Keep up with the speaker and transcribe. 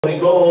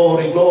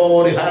Glory,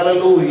 glory,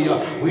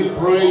 hallelujah. We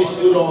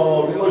praise you,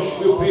 Lord. We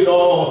worship you,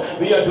 Lord.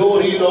 We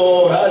adore you,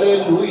 Lord.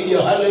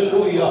 Hallelujah,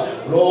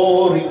 hallelujah.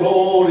 Glory,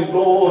 glory,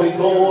 glory,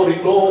 glory,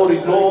 glory,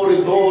 glory,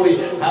 glory.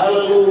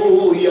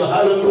 Hallelujah,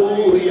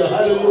 hallelujah,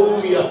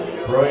 hallelujah.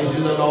 Praise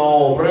the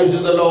Lord, praise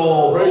the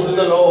Lord, praise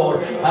the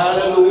Lord.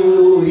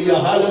 Hallelujah,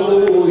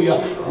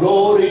 hallelujah.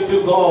 Glory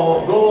to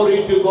God,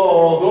 glory to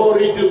God,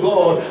 glory to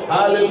God.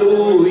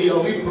 Hallelujah.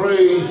 We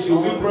praise you,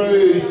 we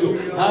praise you.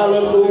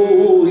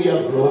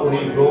 Hallelujah.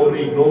 Glory,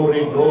 glory,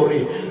 glory,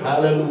 glory.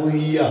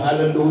 Hallelujah,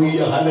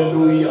 hallelujah,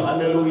 hallelujah,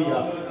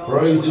 hallelujah.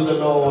 Praise the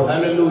Lord.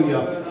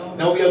 Hallelujah.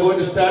 Now we are going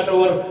to start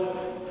our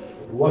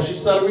worship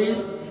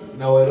service.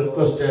 Now I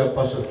request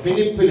Pastor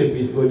Philip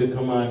is going to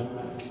come and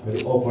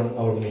will open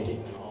our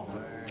meeting.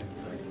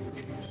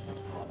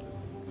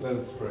 Let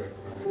us pray.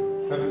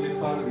 Heavenly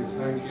Father, we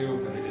thank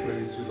you and we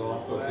praise you,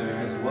 Lord, for giving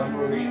us one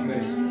more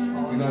weekday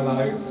in our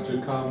lives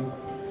to come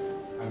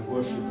and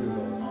worship you,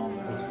 Lord.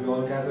 As we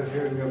all gather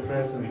here in your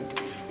presence,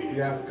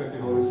 we ask of you,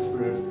 Holy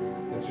Spirit,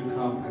 that you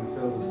come and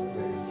fill this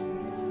place.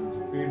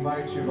 We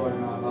invite you, Lord,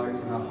 in our lives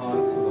and our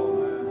hearts,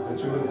 Lord,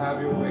 that you will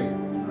have your way.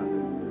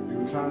 You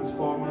will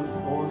transform us,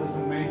 mold us,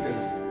 and make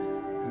us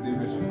in the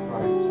image of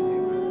Christ.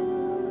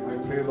 I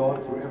pray,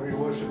 Lord, through every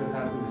worship that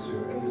happens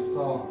here, every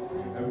song,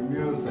 every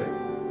music,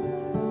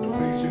 the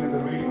preaching and the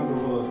reading of the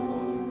word,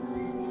 Lord,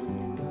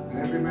 and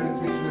every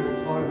meditation, every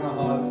thought in our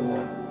hearts,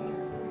 Lord.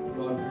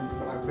 Lord,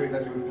 I pray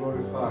that you will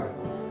glorify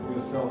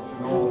yourself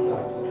in all of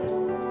that,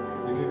 Lord.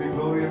 We give you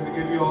glory and we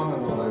give you honor,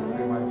 Lord, I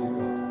pray, mighty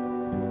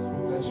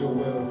God. Let your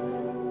will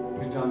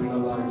be done in our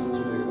lives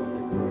today, Lord,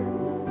 we pray.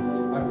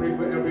 I pray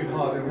for every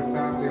heart, every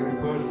family, every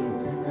person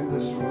in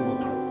this room,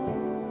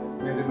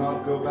 Lord. May they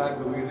not go back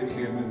the way they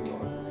came in,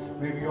 Lord.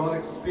 May we all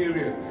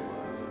experience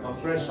a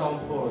fresh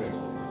outpouring,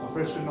 a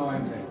fresh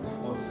anointing,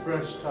 a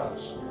fresh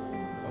touch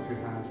of your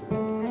hand,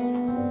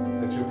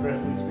 Lord. Let your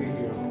presence be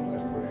here, Lord,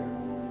 I pray.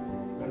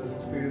 Let us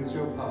experience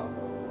your power,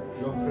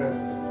 your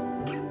presence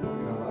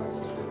in our lives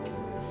today.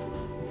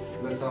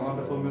 Bless our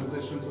wonderful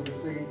musicians who will be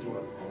singing to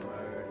us,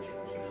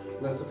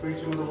 Lord. Bless the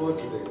preaching of the word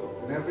today, Lord.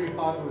 And every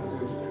heart who is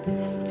here today,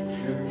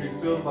 may we be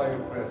filled by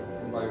your presence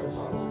and by your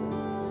power.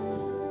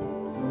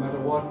 No matter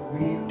what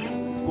need,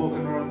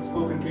 spoken or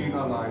unspoken, be in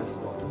our lives,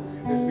 Lord.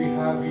 If we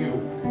have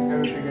you,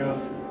 everything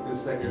else is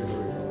secondary,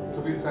 Lord.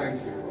 So we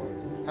thank you, Lord.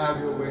 Have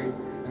your way,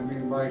 and we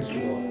invite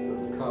you, Lord,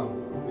 to come,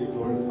 be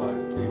glorified,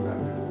 be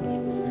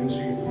magnified. In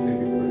Jesus' name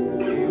we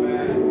pray.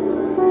 Amen.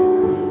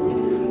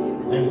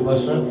 Thank you,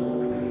 Pastor.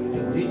 I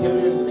greet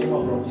everyone in the name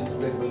of Lord Jesus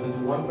Christ. Welcome to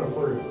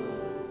wonderful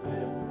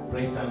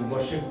praise and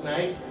worship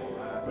night.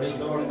 Praise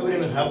the Lord.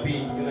 Everyone is happy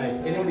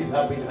tonight. Anyone is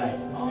happy tonight?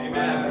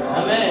 Amen.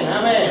 Amen.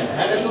 Amen.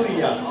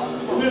 Hallelujah.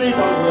 We read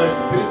one verse.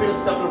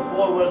 Philippians chapter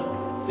 4 verse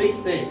 6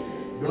 says,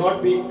 do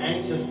not be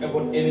anxious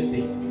about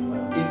anything.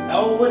 In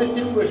our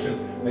situation,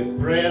 by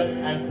prayer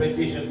and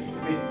petition,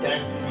 with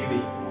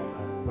thanksgiving,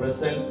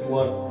 present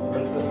your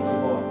request to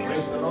God.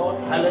 Praise the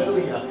Lord.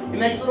 Hallelujah.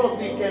 In Exodus,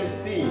 we can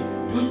see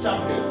two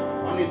chapters.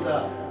 One is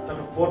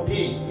chapter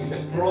 14 is a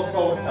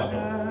crossover chapter.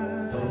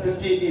 Chapter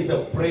 15 is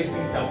a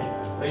praising chapter.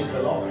 Praise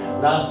the Lord.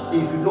 Last,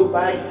 if you look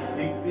back,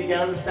 we can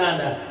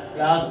understand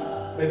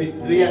last maybe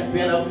three and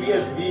a half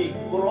years, we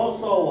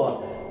cross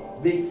over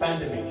big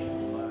pandemic.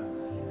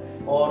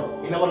 Or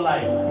in our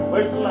life,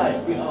 personal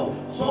life, we have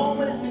so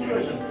many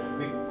situations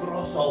we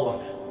cross over.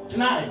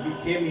 Tonight we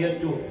came here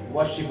to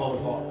worship our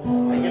God.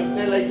 I can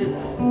say like this,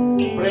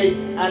 praise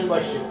and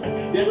worship.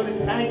 We are going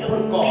to thank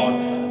our God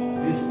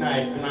this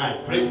night,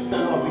 tonight. Praise the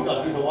Lord,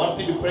 because He's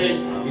worthy to praise,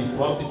 He's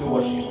worthy to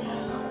worship.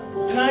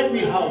 Tonight we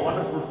have a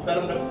wonderful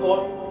servant of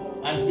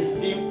God and his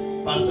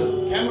team, Pastor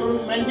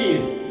Cameron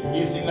Mendes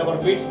is in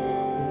our midst.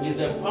 He is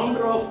a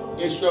founder of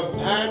Yeshua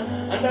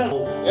band, and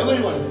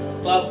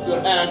everyone clap your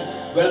hand.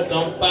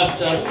 Welcome,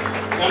 Pastor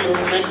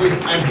Cameron Mendes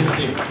and his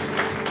team.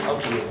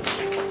 Okay.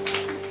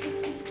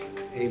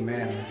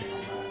 Amen.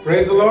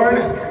 Praise the Lord.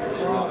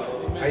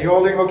 Are you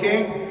all doing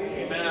okay?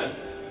 Amen.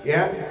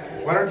 Yeah?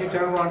 Why don't you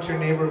turn around to your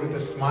neighbor with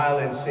a smile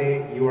and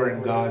say, you are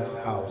in God's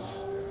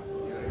house.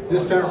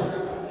 Just turn,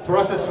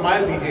 थोड़ा सा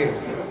smile दीजिए.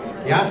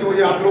 यहाँ से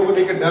मुझे आप लोगों को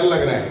देखकर डर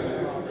लग रहा है.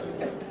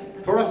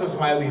 थोड़ा सा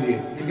smile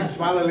दीजिए. You can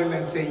smile a little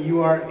and say,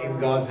 you are in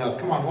God's house.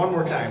 Come on, one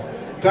more time.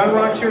 Turn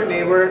around to your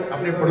neighbor,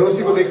 अपने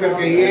पड़ोसी को देखकर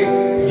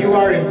कहिए, you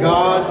are in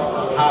God's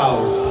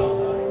house.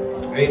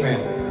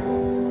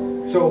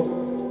 Amen. So,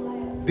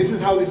 this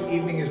is how this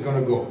evening is going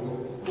to go.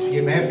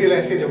 ये महफिल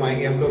ऐसे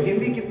जमाएंगे हम लोग.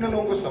 हिंदी कितना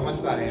लोगों को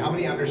समझता है? How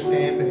many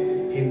understand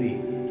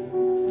Hindi?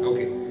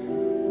 Okay.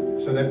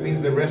 So that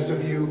means the rest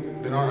of you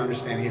do not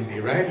understand Hindi,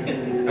 right?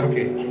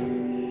 Okay.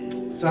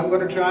 So I'm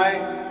going to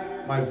try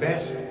my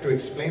best to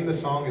explain the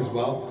song as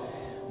well.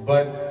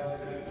 But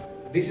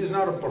this is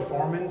not a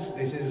performance.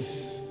 This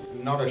is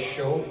not a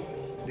show.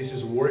 This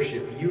is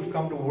worship. You've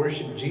come to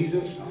worship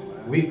Jesus.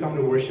 We've come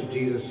to worship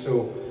Jesus.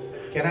 So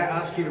can I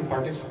ask you to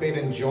participate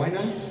and join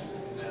us?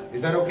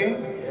 Is that okay?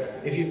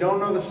 If you don't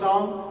know the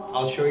song,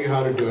 I'll show you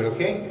how to do it,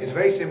 okay? It's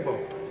very simple.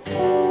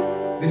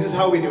 This is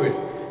how we do it.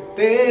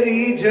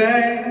 तेरी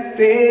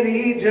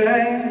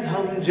जय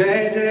हम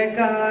जय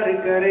जयकार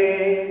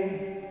करें.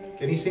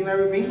 Can you sing that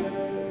with me?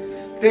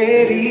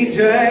 तेरी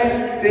जय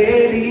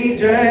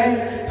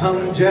हम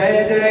जय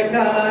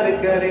जयकार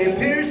करें.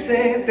 फिर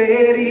से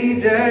तेरी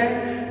जय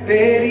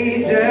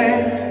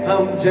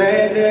हम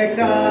जय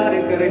जयकार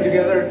करें.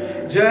 Together.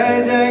 जय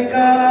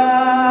जयकार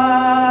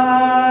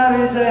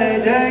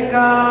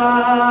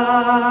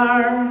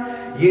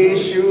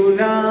यीशु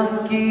नाम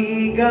की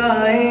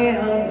गाए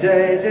हम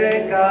जय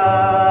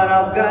जयकार.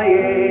 आप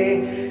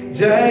गाइए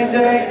जय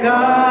जयकार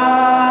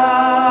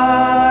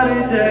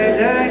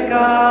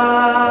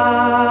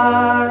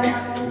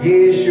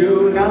यीशु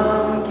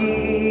नाम की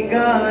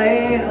गाए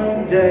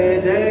हम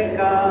जय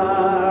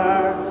जयकार.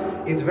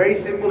 It's very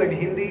simple in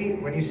Hindi.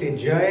 When you say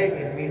jai,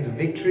 it means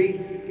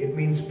victory, it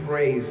means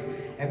praise.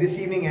 And this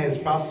evening, as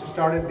Pastor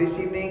started, this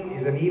evening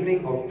is an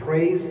evening of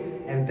praise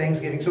and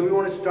thanksgiving. So we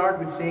want to start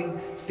with saying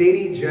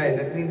Teri Jai.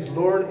 That means,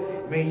 Lord,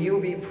 may you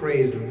be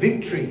praised.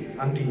 Victory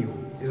unto you.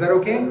 Is that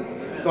okay?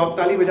 तो आप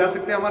ताली बजा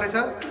सकते हैं हमारे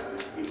साथ?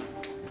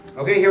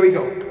 Okay, here we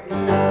go.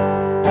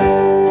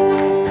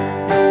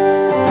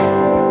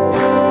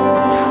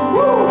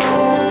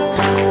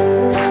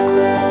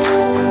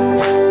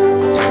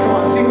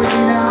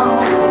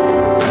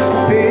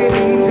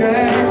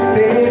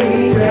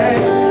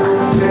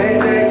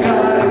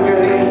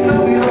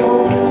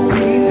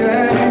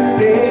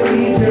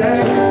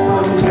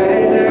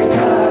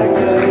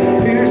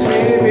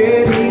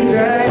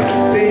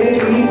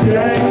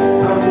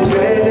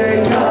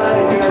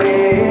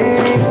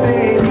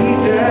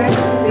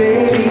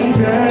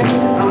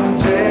 I'm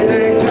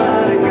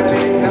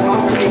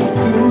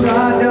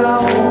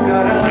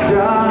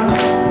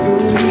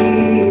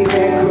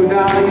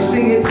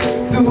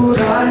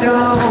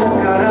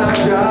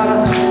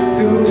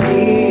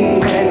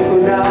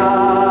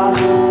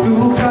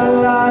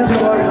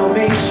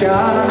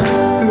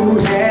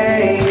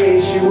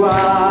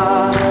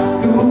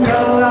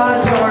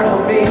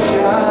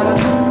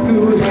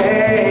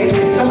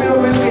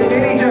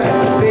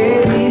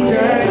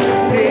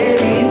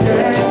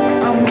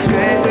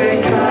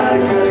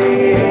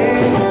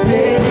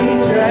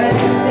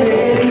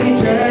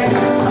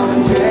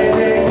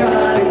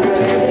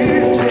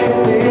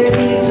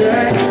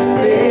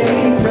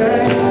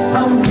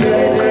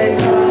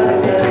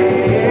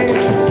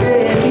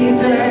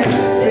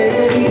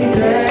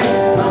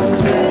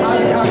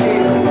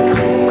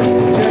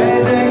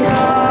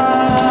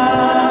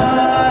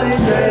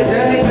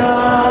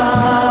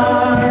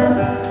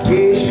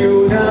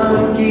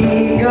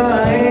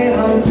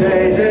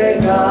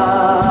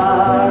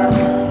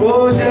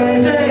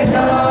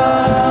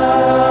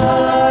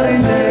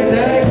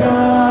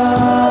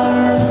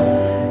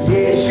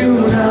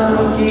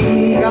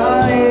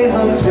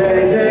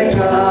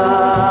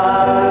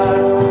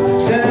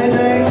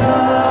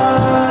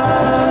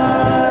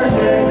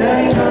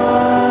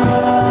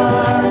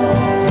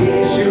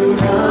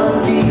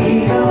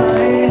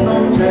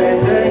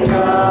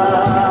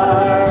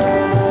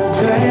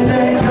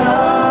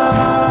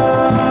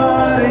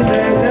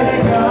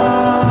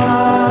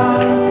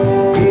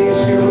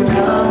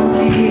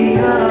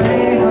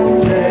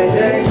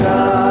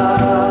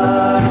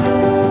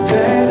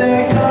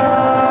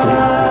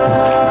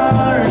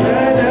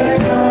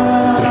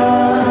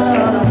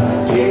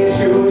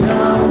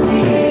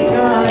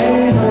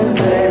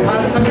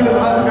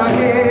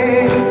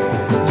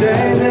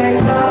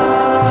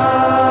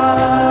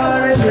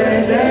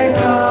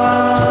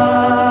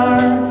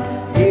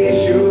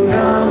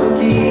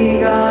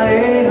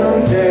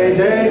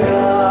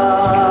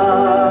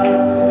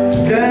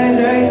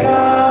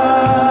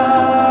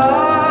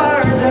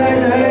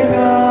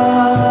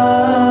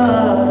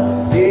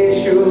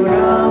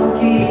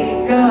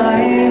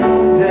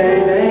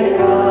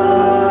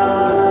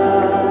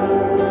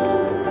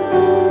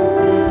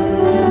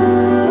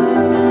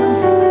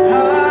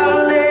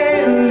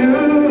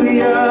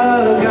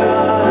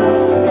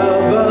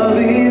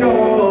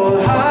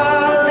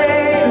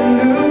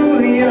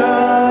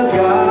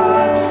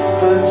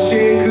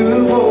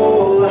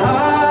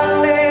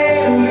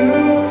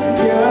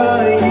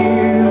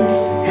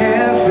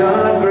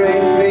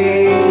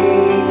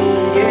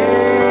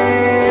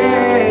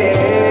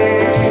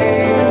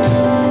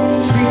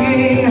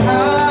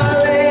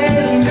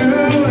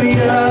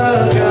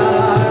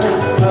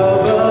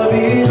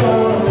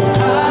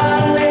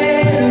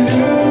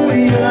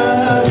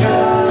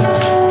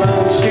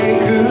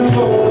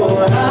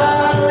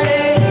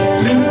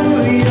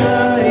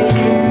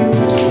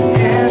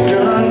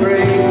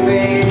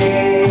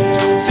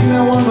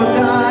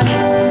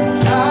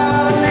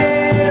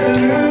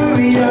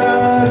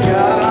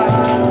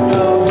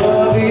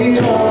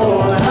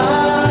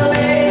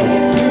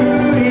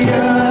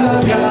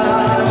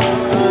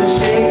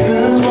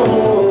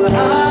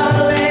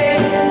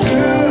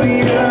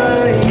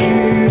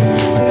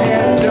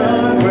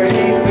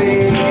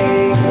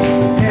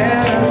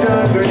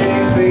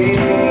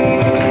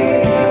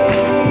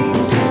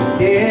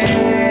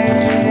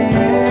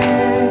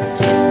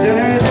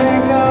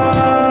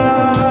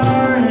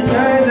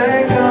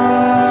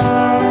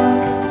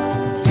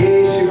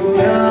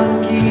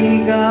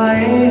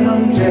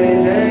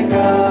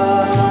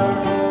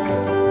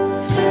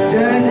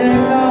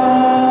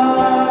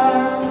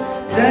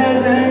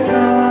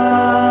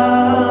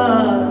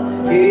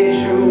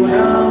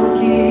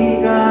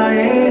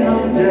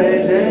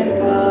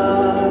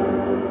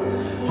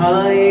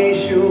हाँ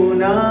यीशु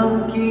नाम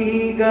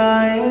की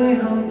गाए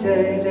हम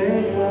जय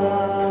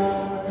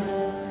जयकार,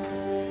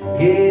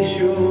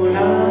 यीशु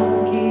नाम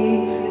की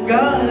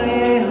गाए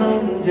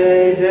हम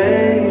जय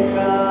जयकार।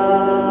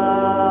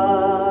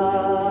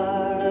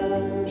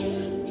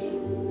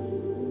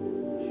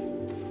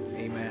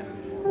 Amen.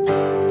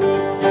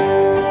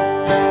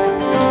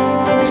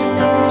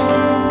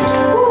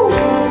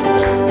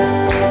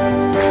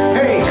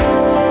 Hey.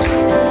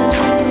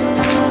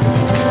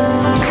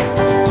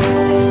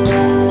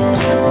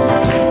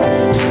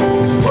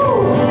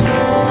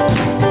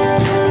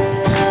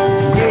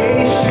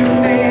 यीशु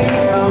ने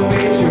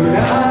हमें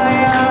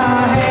छुड़ाया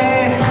है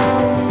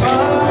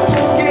पाप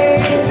के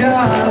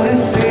जाल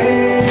से,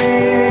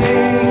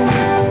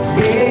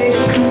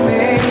 यीशु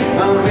ने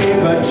हमें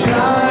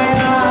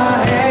बचाया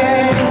है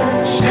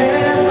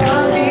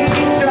शैतान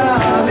की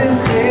चाल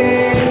से।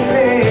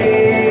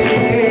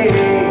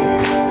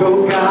 तो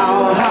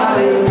गाओ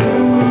हालेलुया,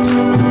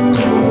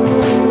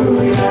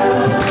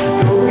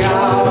 तो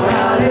गाओ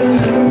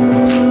हालेलुया,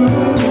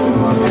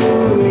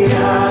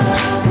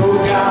 तो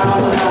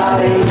गाओ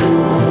हालेलुया,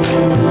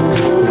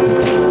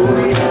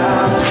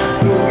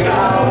 तो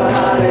गाओ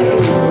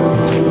हालेलुया,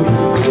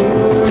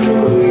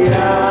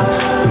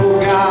 तो गाओ हालेलुया, तो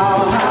गाओ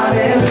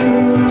hallelujah.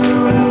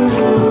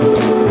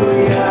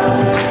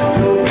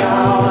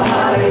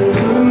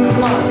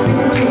 Sing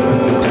with me.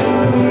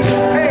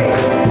 Hey,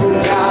 तो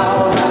गाओ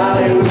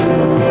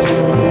हालेलुया,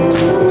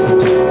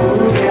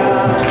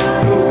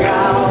 तो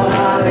गाओ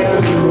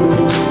हालेलुया।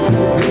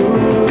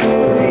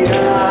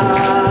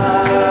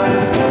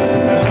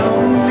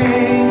 हमने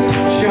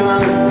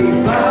शांति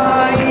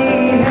पाई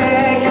है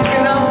किसके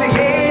नाम से?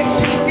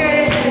 यीशु के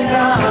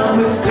नाम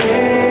से।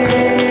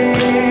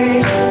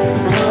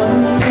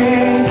 हमने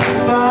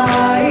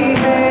पाई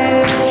है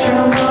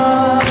क्षमा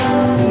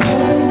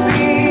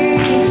मुक्ति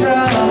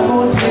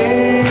श्रापों से।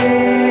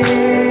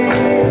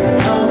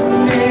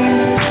 हमने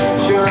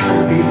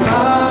शांति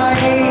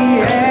पाई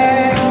है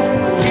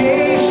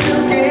यीशु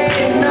के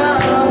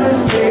नाम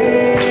से।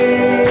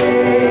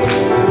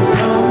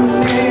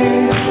 हमने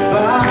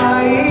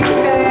पाई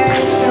है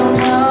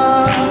क्षमा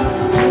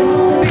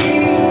मुक्ति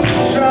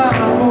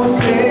श्रापों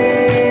से।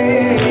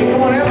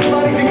 Come on,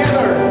 everybody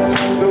together.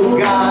 तो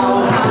गाओ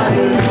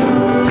हालेलुया,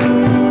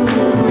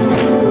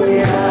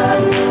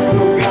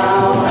 तो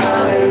गाओ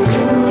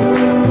हालेलुया,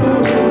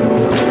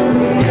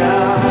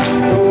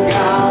 तो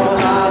गाओ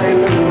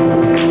हालेलुया,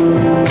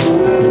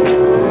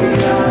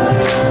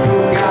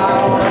 तो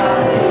गाओ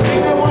hallelujah.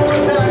 Sing that one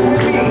more time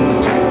with me.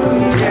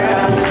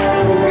 Yeah,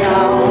 तो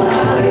गाओ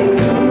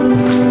हालेलुया,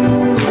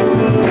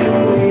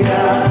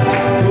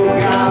 तो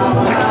गाओ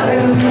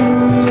हालेलुया,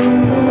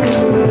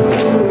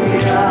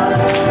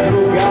 तो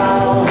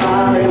गाओ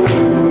हालेलुया,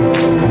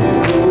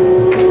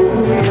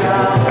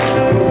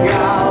 तो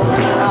गाओ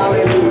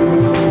hallelujah.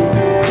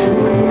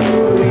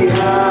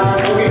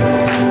 Okay,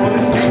 on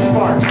this next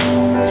part,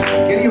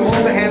 can you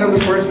hold the hand of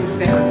the person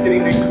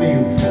sitting next to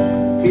you?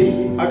 इस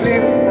अगले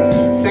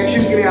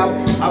सेक्शन के लिए आप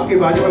आपके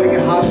बाजू वाले के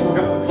हाथ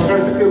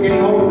पकड़ सकते हो। Can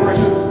you hold the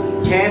person's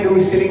hand who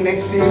is sitting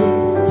next to you?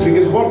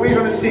 Because what we're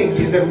going to sing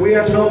is that we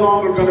are no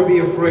longer going to be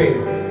afraid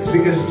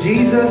because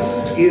Jesus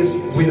is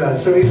with us.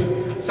 So if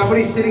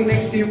somebody's sitting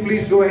next to you,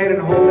 please go ahead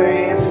and hold their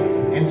hand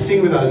and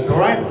sing with us. All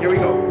right, here we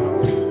go.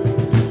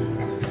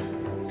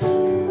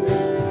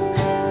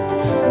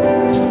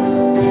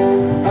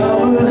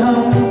 अब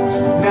हम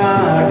ना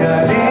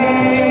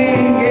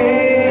डरेंगे,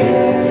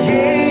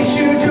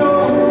 यीशु जो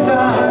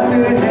साथ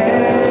है,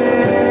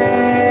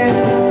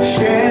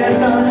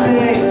 शैतान से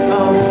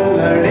हम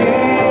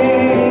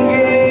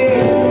लड़ेंगे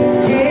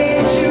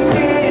यीशु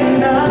के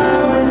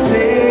नाम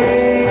से।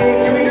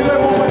 Can we do that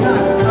one more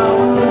time?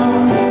 अब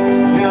हम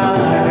ना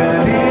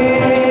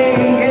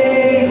डरेंगे,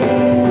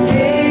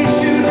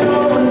 यीशु जो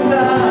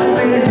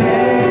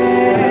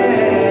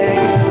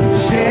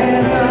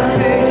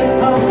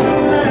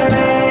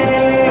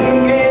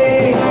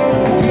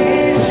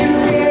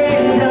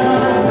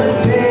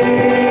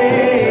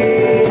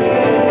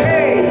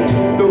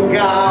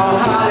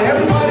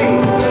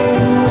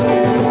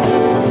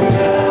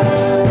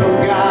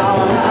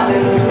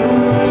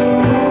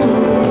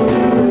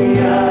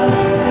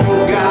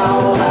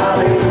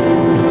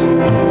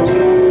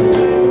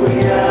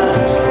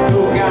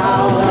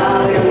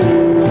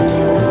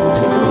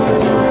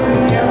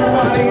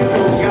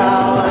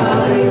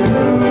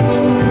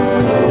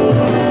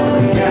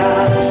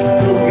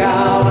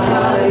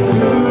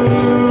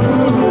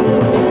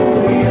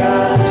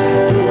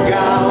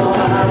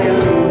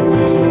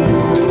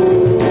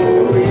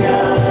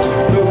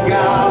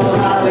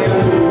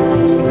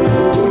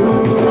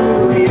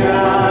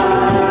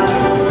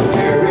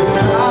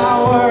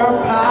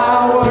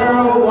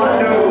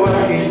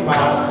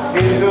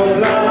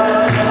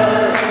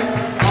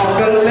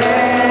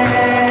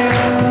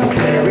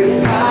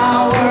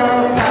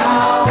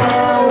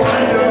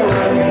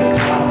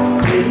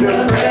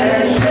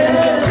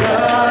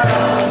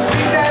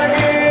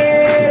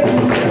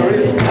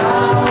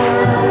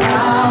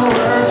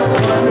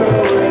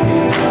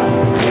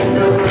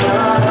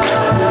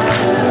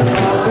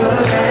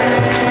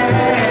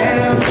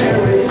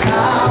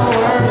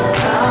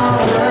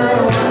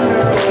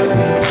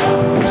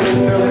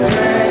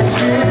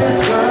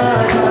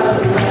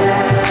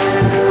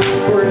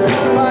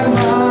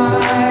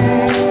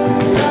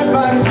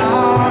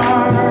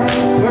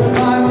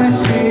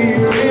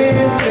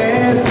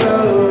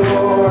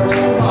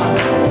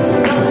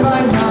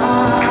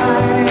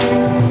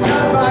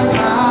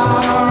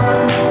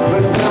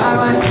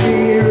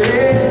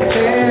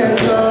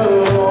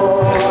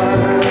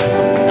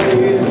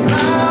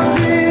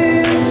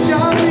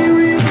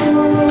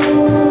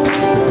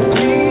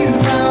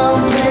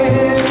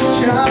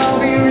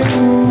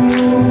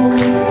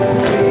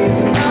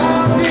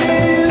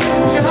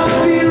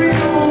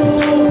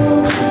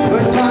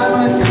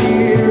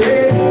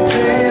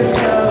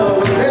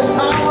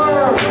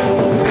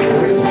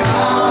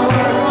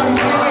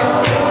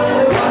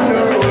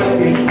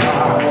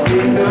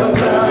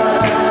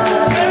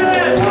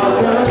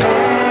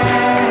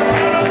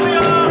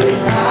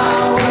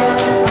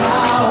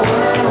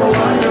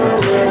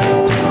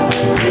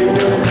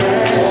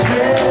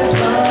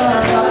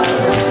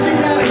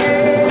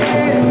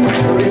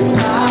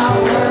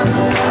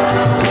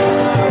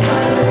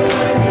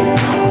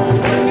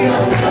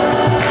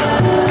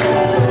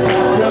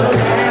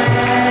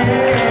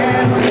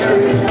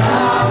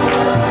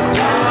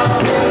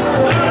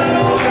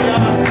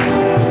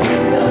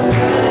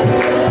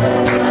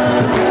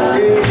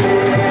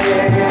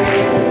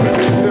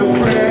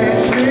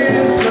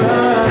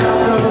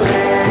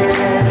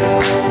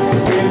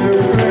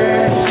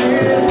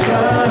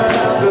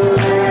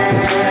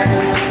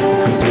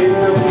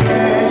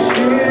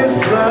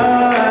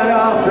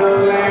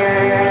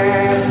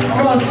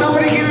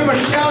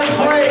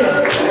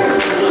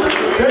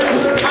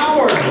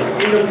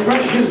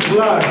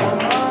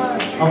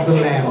of the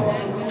Lamb.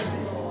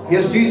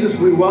 Yes, Jesus,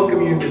 we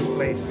welcome you in this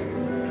place.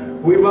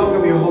 We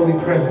welcome your holy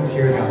presence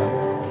here,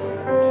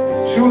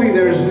 God. Truly,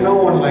 there is no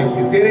one like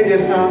you. Tere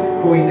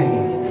jaisa koi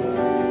nahi.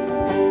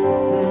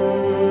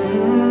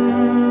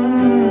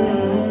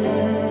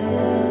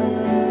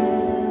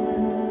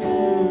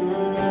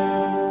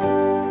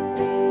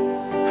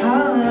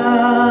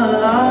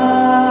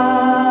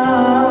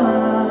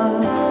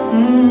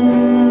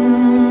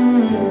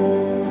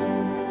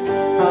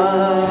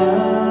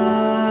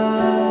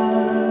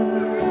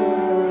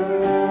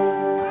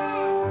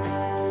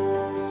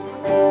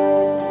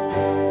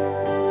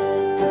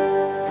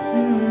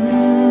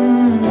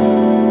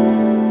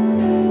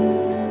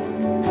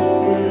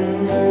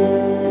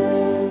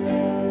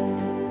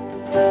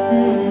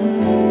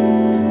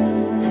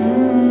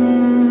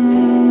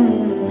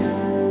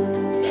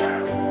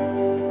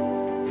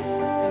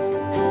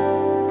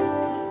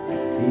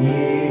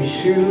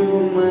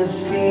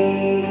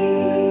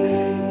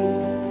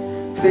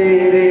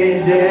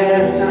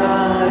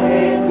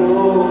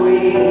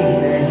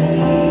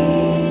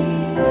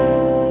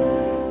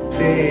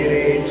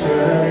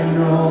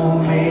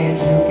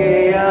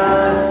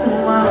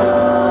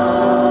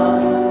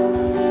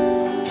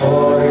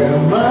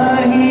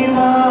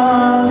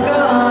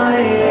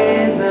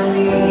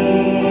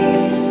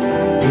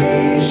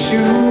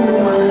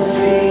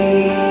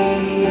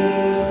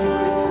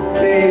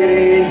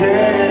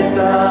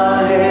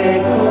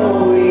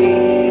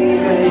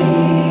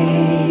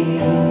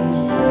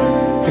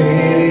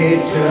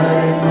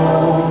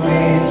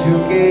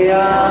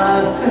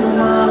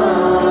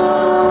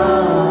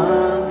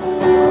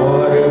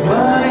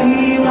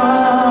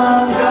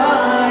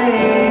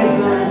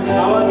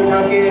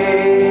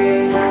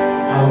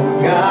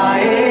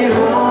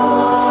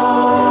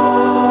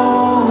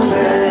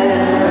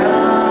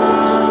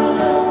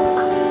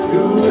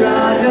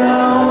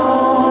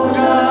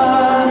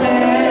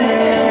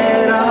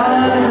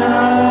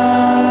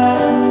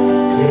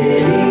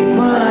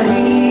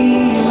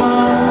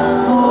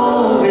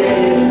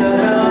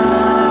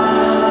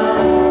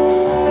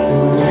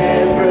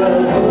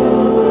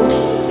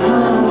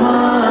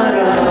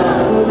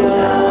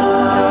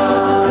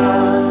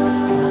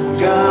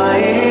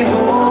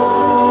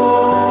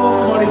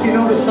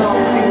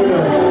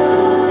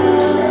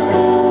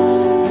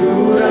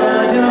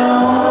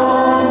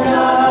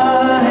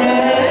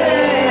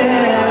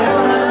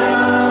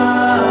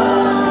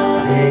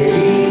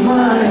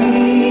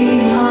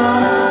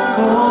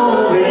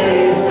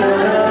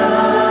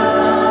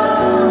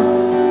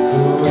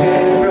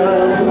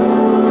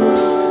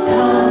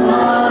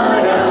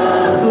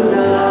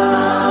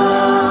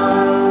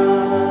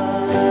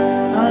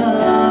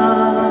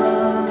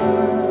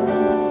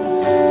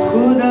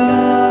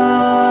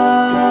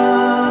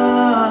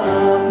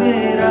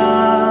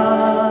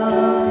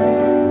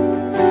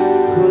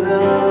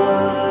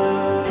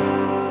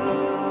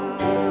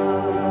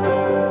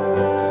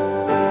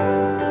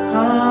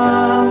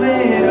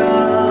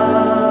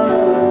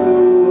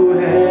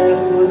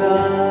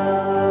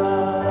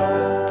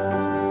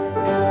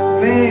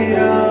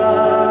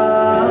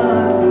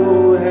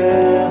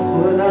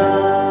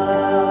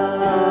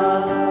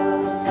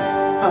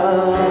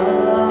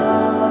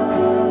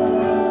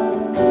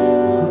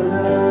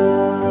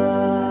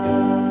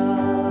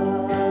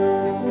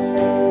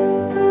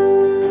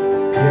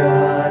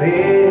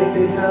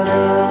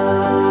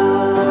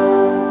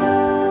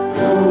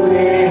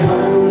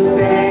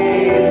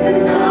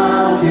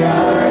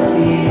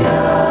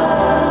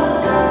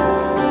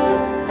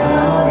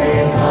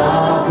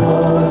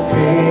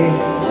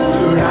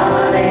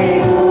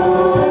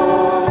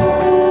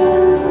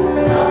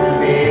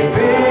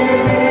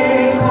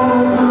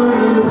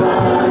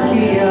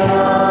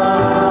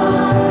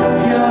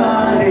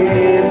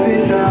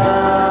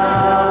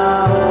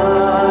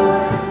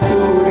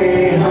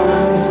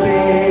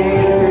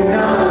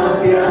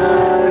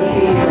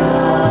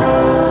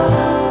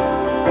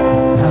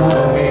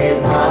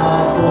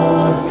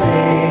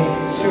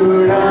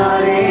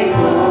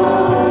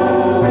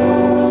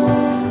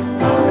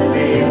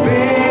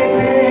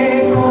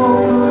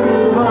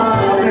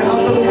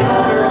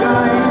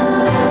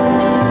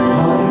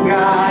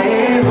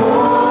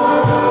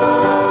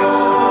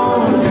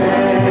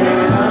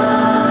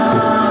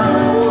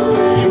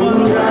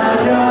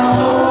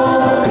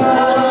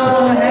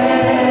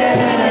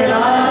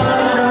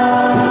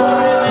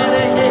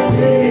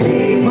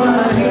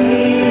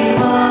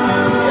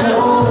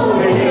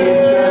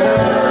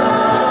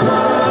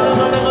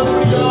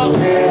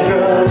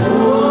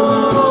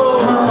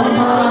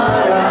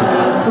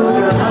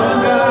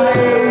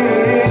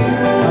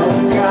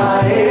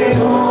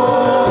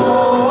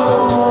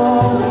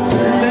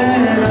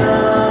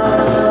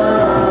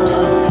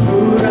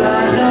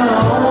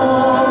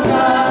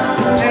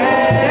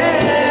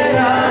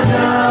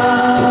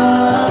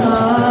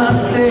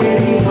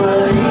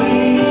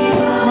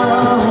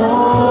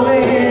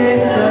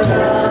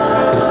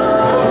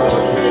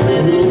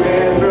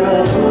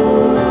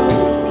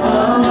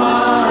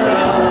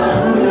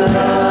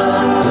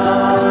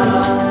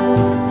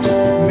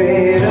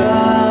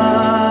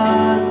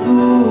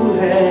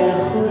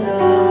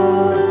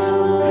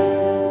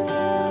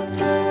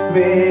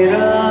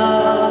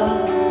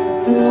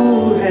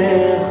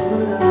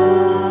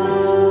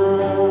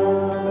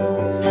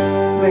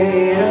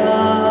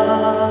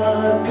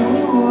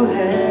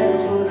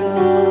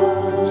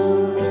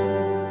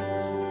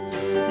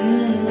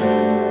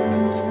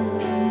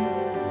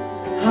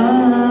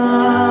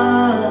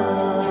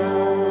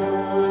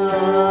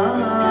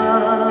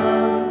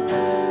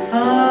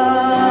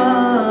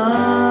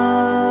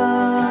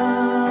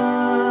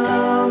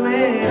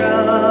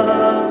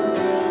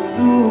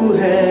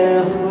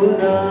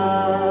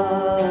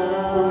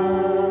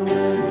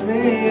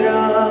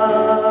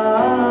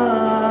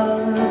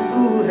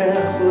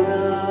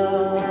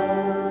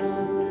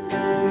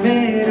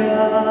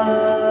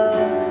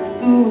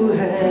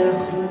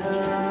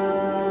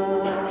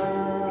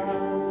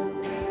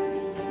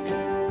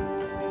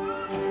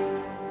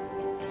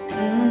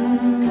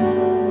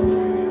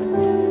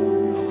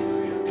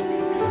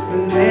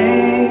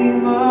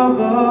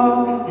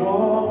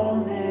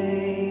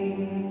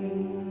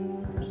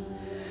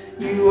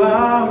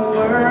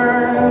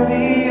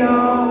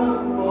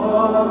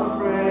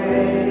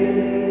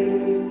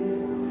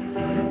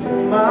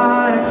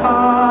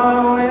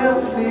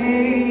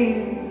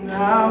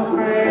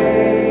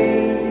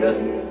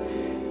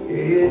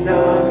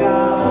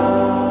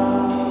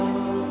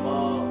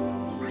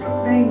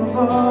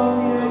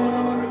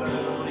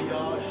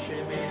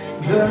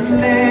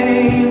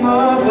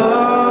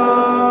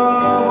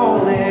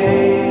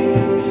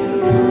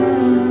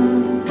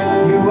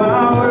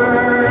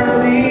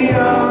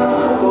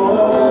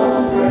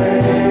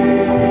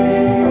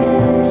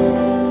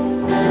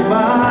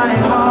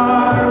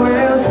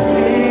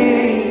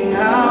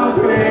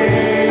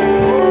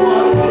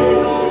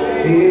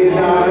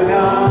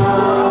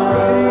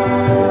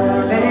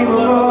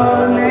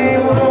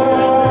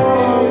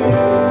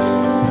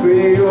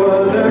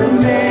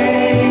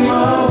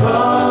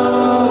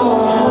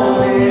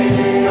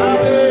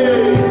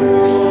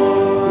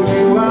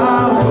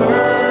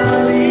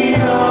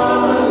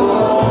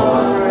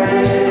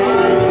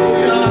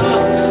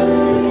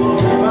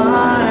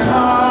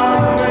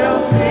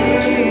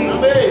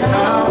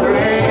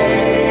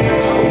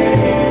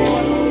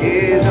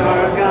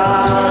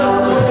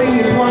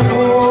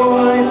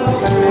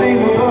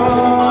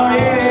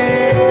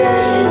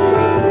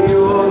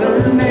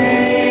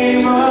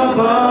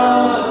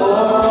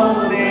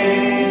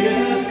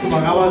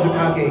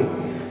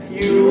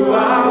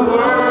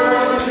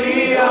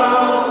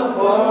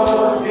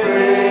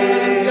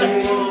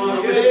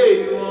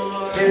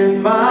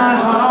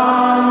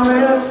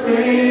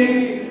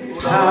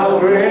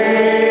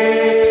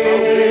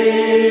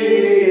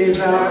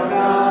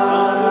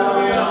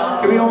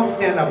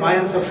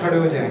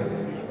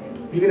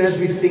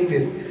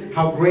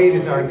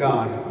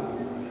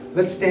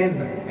 Let's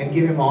stand and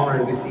give Him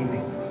honor this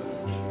evening.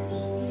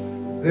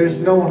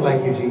 There's no one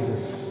like you,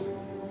 Jesus.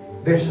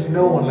 There's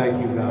no one like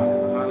you, God.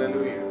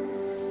 Hallelujah.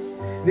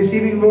 This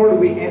evening, Lord,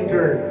 we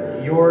enter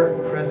your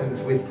presence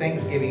with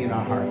thanksgiving in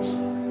our hearts.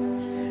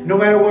 No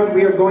matter what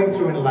we are going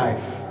through in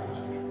life,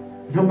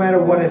 no matter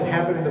what has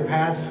happened in the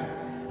past,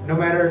 no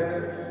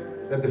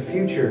matter that the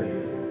future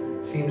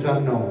seems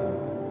unknown.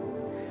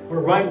 But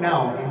right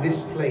now, in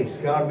this place,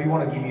 God, we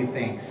want to give you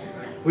thanks.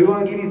 We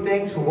want to give you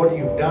thanks for what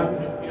you've done,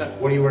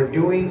 what you are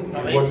doing,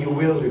 and what you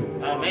will do.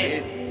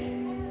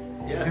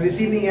 Amen. Yes. And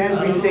this evening, as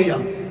we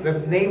sing the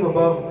name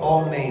above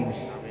all names,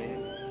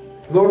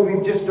 Lord,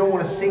 we just don't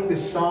want to sing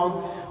this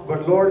song,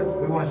 but Lord,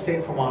 we want to say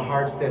it from our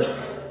hearts that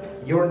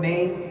your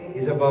name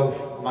is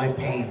above my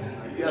pain.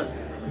 Yes.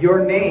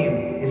 Your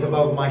name is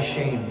above my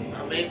shame.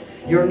 Amen.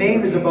 Your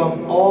name is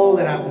above all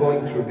that I'm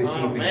going through this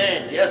evening.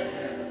 Amen. Yes.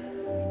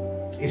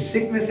 If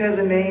sickness has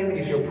a name,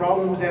 if your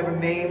problems have a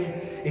name,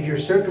 if your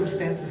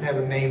circumstances have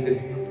a name, the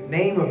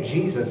name of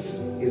Jesus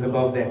is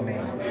above that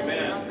name.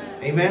 Amen.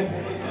 Amen.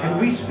 And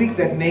we speak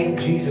that name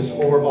Jesus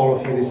over all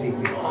of you this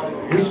evening.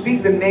 We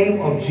speak the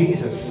name of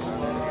Jesus.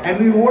 And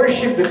we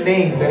worship the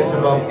name that is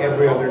above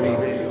every other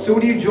name. So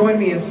would you join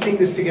me and sing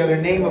this together?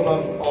 Name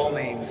above all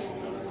names.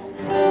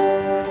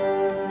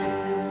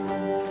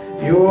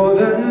 You're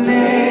the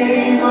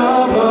name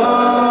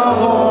above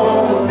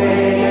all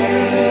names.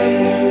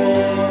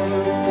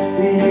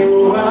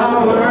 You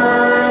are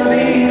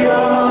worthy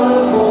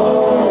of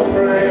all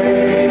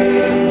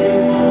praise.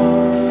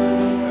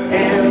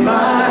 And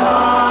my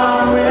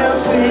heart will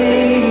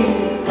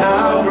sing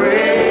how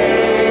great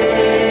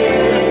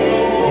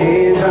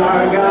is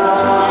our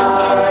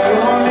God.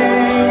 Your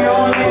name,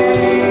 your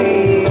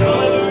name.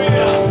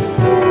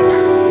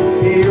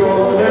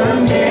 You're the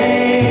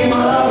name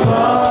above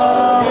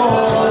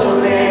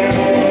all names.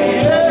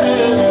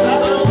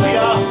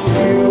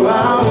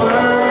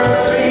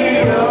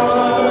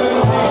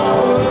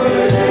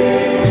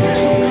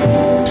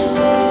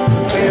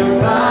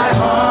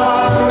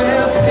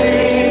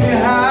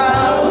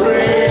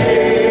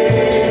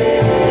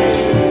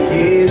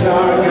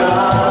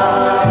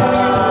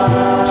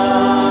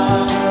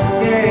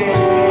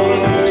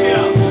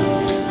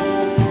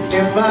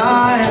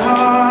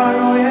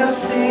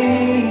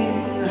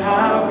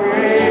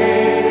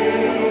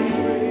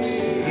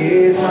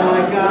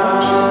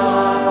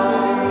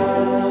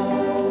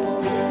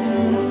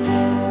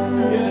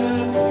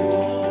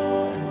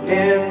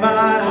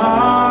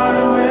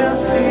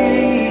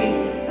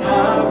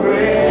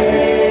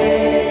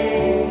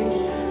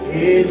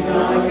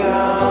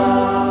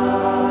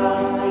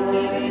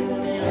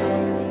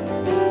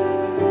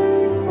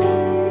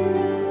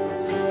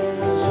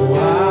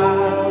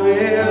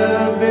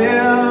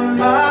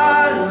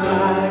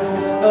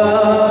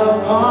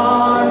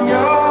 upon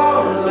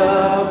your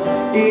love.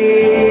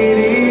 It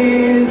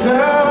is a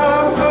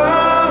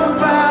firm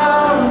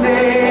foundation.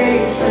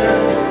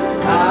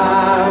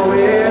 I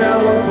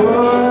will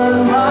put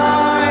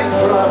my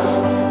trust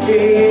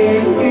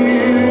in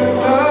you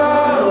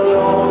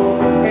alone,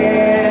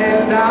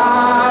 and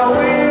I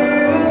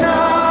will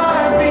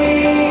not be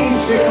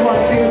shaken. Come on,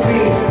 sing with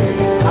me.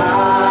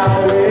 I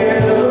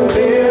will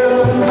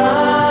build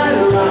my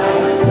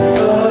life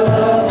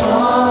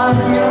upon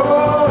your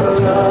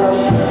love.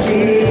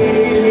 It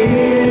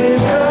is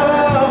a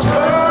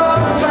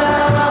firm foundation.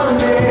 I will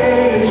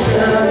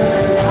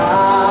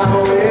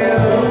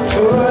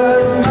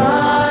put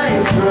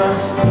my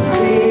trust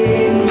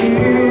in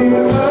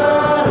you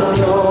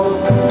alone,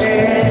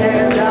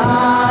 and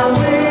I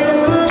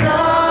will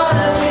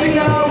not sing.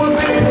 I will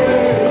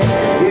build,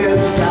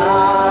 yes, I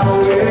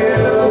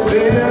will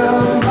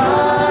build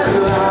my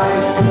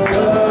life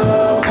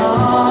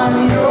upon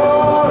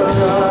your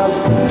love.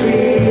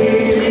 It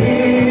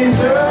is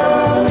a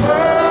firm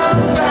foundation. I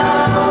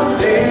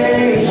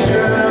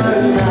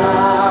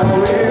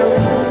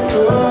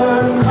will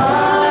put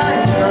my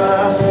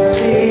trust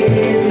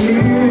in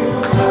you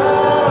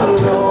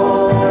alone,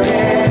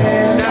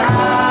 and I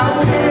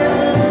will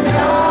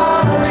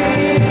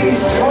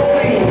not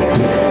be holy.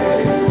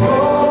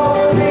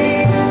 Holy,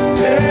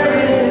 there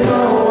is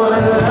no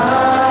one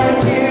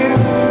like you.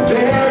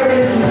 There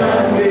is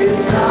none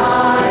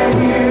beside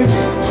you.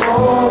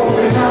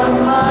 Open up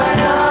my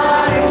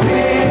eyes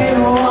in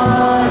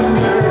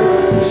wonder.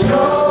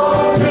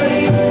 Show me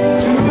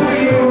who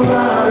you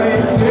are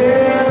and fill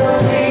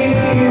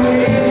me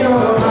with your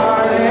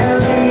heart and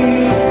lead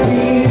me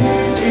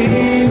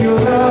in your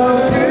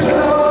love to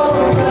those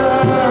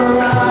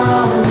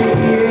around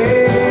me.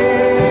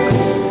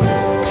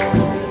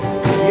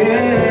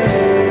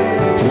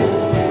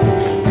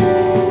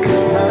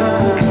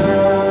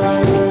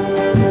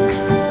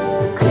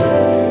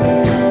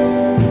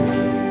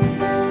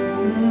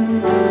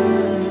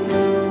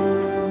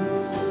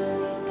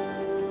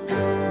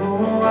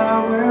 Oh, I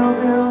will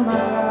build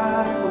my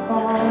life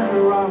upon the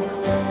rock,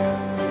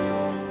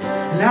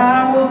 and I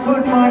will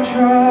put my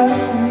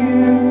trust in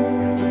you.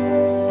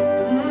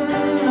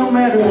 No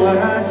matter what I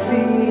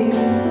see,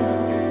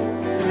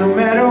 no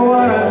matter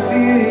what I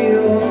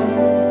feel,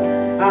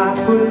 I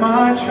put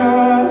my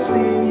trust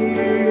in you.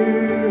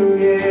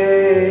 Yeah.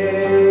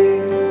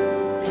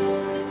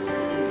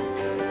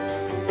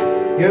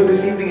 You know,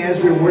 this evening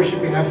as we're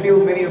worshiping, I feel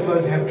many of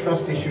us have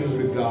trust issues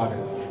with God.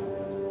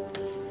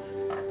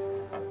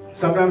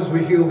 Sometimes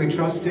we feel we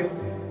trust Him,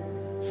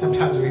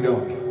 sometimes we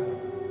don't.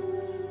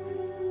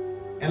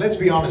 And let's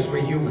be honest,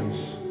 we're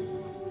humans.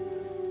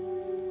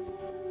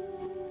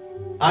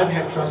 I've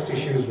had trust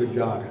issues with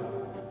God.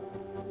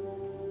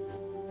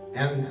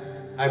 And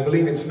I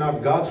believe it's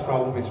not God's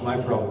problem, it's my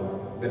problem,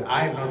 that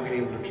I have not been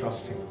able to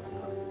trust Him.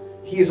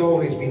 He has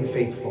always been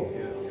faithful.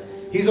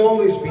 He's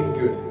always been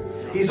good.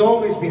 He's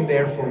always been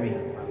there for me.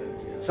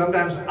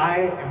 Sometimes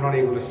I am not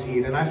able to see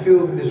it, and I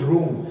feel in this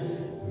room,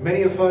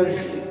 many of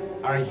us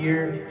are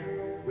here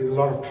with a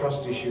lot of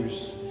trust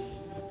issues.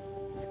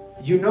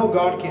 You know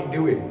God can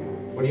do it,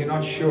 but you're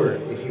not sure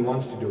if He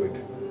wants to do it.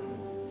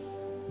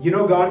 You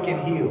know God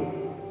can heal.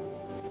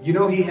 You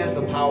know He has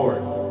the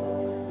power.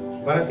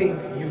 But I think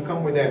you've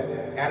come with that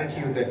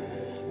attitude that,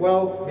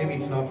 well, maybe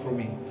it's not for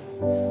me.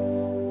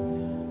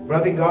 But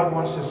I think God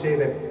wants to say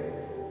that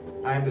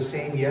I am the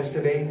same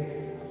yesterday,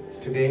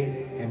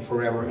 today, and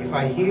forever. If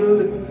I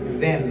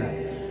healed then,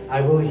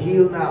 I will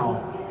heal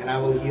now, and I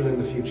will heal in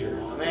the future.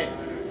 Amen.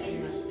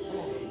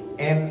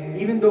 And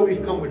even though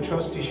we've come with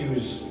trust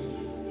issues,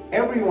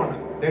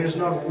 everyone, there is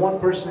not one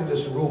person in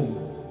this room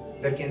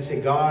that can say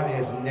God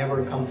has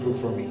never come through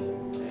for me.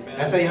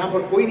 ऐसा यहाँ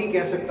पर कोई नहीं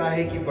कह सकता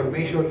है कि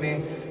परमेश्वर ने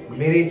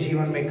मेरे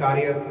जीवन में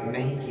कार्य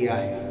नहीं किया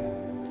है.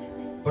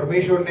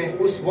 परमेश्वर ने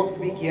उस वक्त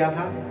भी किया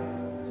था,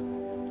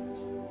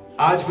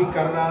 आज भी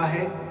कर रहा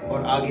है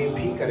और आगे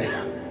भी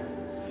करेगा.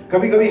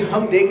 कभी कभी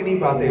हम देख नहीं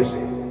पाते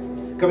उसे,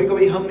 कभी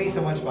कभी हम नहीं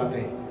समझ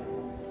पाते.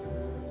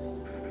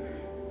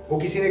 वो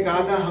किसी ने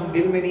कहा था हम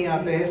दिल में नहीं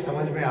आते हैं,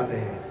 समझ में आते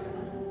हैं.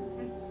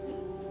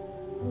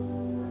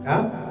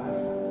 हाँ?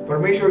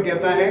 परमेश्वर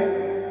कहता है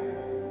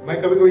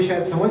मैं कभी कभी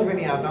शायद समझ में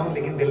नहीं आता हूं,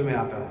 लेकिन दिल में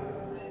आता हूं.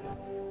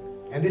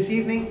 And this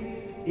evening,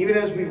 even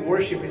as we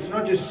worship, it's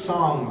not just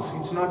songs,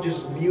 it's not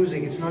just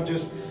music, it's not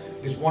just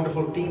this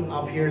wonderful team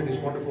up here, this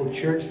wonderful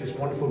church, this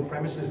wonderful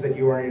premises that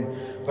you are in,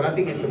 but I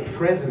think it's the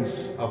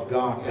presence of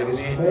God that is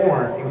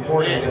more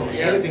important than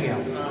anything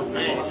else.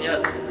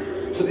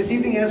 Yes. So this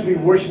evening as we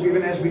worship,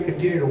 even as we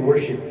continue to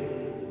worship,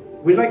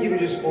 we'd like you to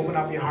just open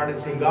up your heart and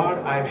say, God,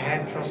 I've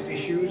had trust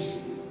issues,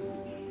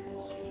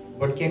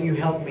 but can you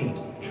help me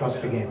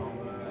trust again?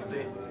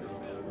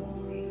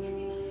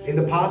 In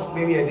the past,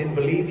 maybe I didn't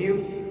believe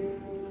you,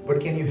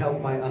 but can you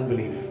help my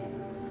unbelief?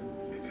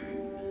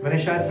 मैंने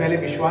शायद पहले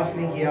विश्वास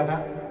नहीं किया था,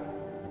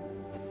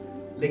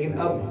 लेकिन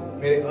अब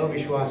मेरे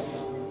अविश्वास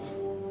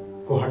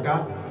को हटा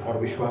और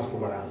विश्वास को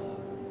बढ़ा.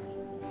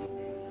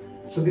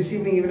 So this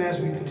evening, even as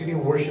we continue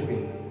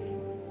worshiping,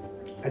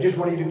 I just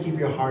want you to keep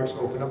your hearts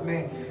open. अपने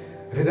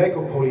हृदय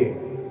को खोलिए,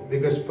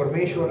 because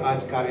परमेश्वर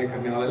आज कार्य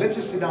करने वाला. Let's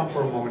just sit down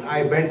for a moment.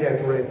 आए बैठ जाए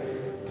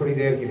थोड़ी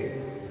देर के लिए.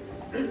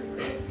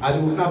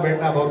 आज उठना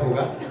बैठना बहुत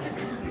होगा.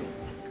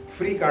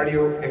 Free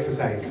cardio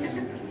exercise.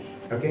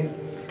 Okay.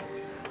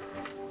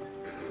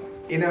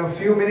 In a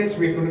few minutes,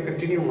 we're going to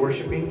continue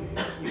worshiping.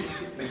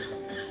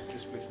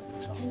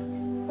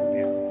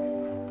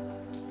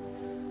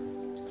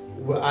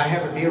 I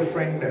have a dear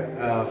friend,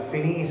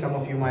 Finny. Some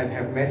of you might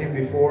have met him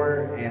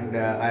before, and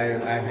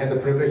I've had the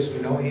privilege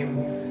to know him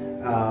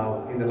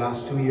in the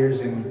last 2 years,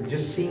 and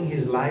just seeing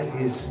his life,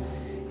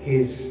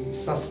 his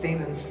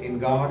sustenance in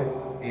God,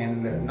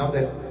 and not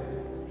that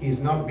he's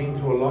not been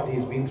through a lot,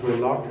 he's been through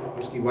a lot.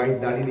 Uski white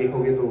dadi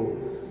dekhoge to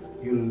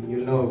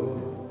you'll know.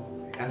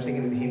 I'm saying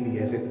it in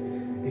Hindi. I said,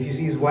 if you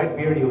see his white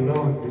beard, you'll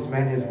know this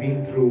man has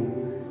been through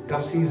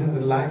tough seasons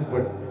in life,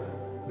 but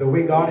the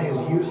way God has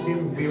used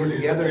him. We were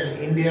together in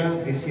India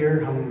this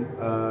year. हम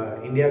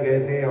India गए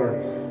थे और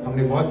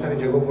हमने बहुत सारे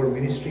जगहों पर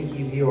ministry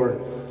की थी और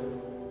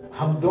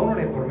हम दोनों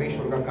ने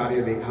परमेश्वर का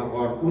कार्य देखा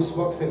और उस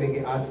वक्त से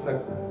लेके आज तक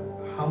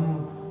हम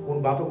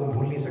उन बातों को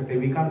भूल नहीं सकते.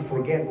 We can't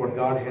forget what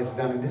God has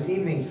done. And this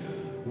evening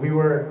we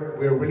were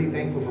really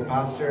thankful for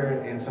Pastor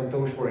and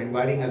Santosh for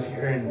inviting us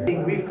here,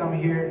 and we've come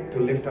here to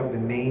lift up the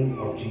name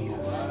of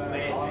Jesus.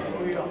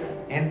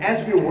 And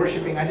as we were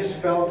worshiping, I just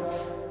felt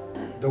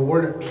the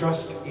word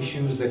trust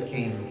issues that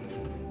came.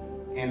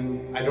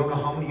 And I don't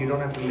know how many, you don't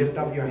have to lift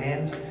up your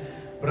hands,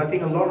 but I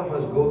think a lot of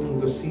us go through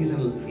the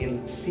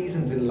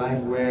seasons in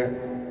life where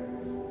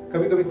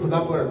कभी-कभी खुदा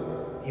पर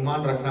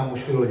ईमान रखना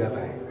मुश्किल हो जाता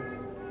है.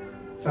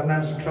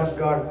 Sometimes to trust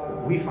God,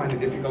 we find it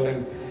difficult,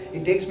 and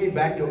it takes me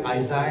back to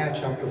Isaiah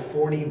chapter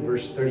 40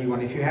 verse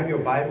 31. If you have your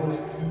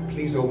Bibles,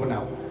 please open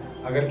up.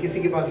 अगर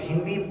किसी के पास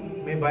हिंदी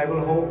में बाइबल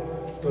हो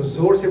तो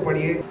जोर से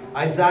पढ़िए.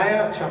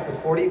 Isaiah chapter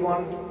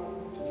 41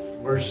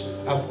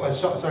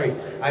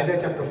 Isaiah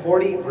chapter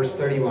 40 verse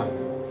 31.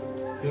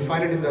 You'll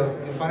find it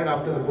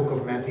after the book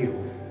of Matthew.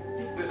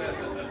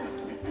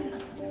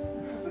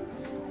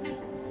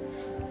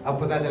 अब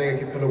पता चलेगा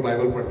कितने लोग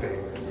बाइबल पढ़ते हैं.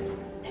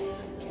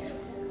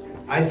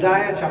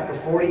 Isaiah chapter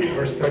 40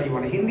 verse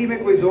 31. हिंदी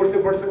में कोई जोर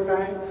से पढ़ सकता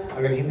है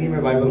अगर हिंदी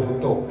में बाइबल हो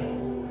तो.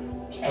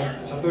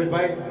 संतोष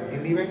भाई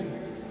हिंदी में.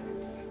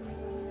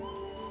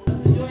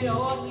 जो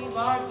यहोवा की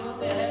बाट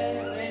जोते हैं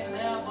वे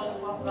नया बल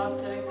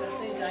प्राप्त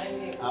करते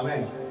जाएंगे.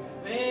 आमीन.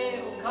 वे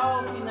उखाओ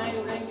की नहीं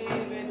उड़ेंगे,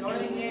 वे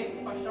दौड़ेंगे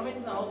और श्रमित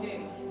न होंगे,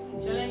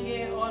 चलेंगे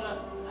और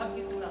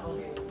थकित न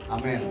होंगे.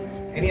 Amen.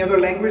 Any other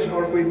language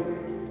और कोई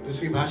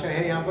दूसरी भाषा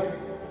है यहाँ पर?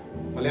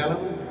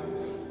 Malayalam?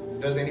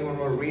 Does anyone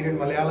want to read in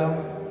Malayalam?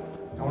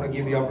 I want to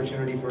give the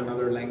opportunity for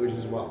another language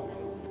as well.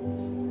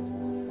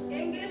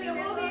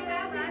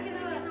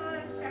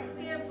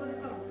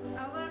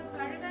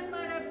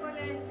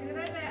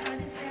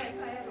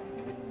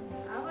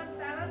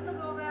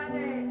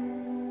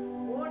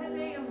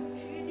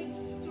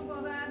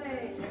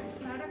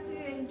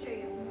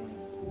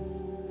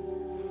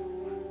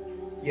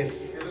 Yes.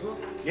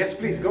 Yes,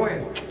 please go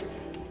ahead.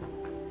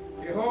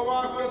 యెహోవా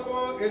కొరకు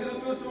ఎదురు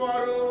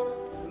చూచువారు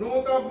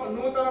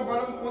నూతన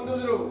బలం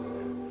పొందుదురు.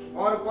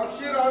 వారు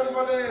పక్షి రాజు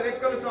వలె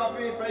రెక్కలు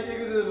చాపి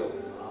పైకెగుదురు.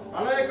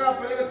 అలయక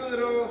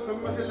పెరుగుతుదురు,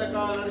 సొమ్మసిల్లక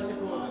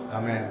నడిచిపోదురు.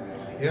 Amen.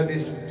 You know,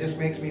 this just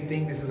makes me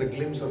think this is a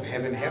glimpse of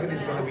heaven. Heaven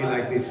is going to be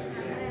like this.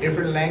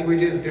 Different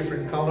languages,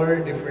 different color,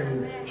 different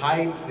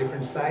heights,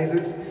 different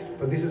sizes.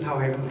 But this is how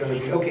heaven's going to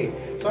be. Okay,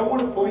 so I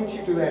want to point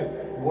you to that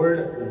word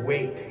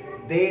wait.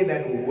 They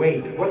that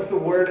wait. What's the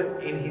word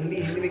in Hindi?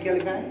 Hindi में क्या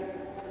लिखा है?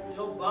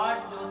 जो बाट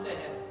जोते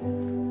हैं.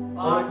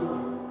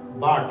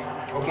 बाट.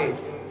 Okay.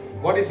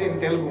 What is in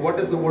Telugu? What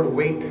is the word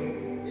wait?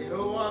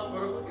 యెహోవా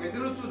కొరకు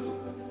ఎదురు చూచు.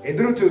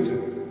 Eduru chuchu.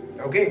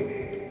 Okay.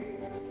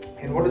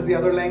 And what is the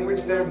other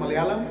language there?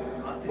 Malayalam?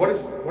 What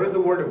is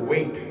the word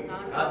wait?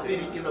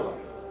 కాతిరికినవ.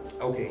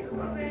 Okay.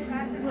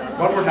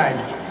 One more time.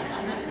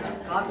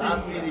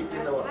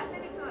 కాతిరికినవ.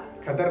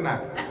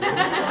 Khatarnak.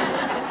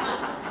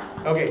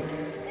 Okay.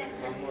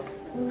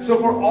 So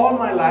for all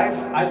my life,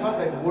 I thought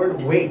that word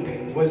wait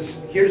was,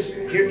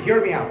 hear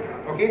me out,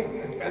 okay?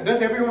 Does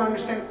everyone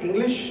understand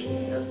English?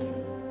 Yes.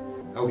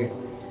 Okay.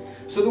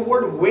 So the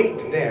word wait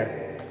there,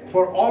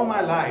 for all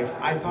my life,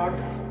 I thought,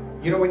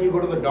 you know, when you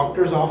go to the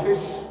doctor's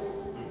office,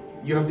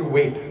 you have to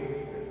wait.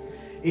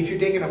 If you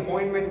take an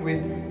appointment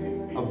with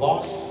a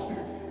boss,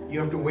 you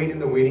have to wait in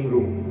the waiting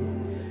room.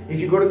 If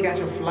you go to catch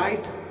a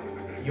flight,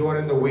 you are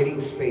in the waiting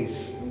space,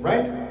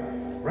 right?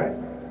 Right?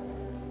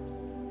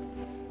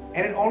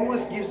 And it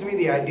almost gives me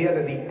the idea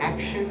that the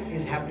action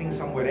is happening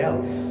somewhere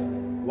else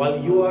while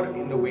you are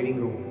in the waiting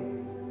room.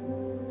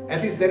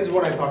 At least that is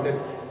what I thought, that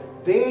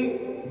they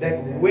that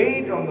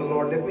wait on the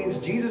Lord, that means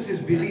Jesus is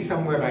busy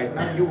somewhere right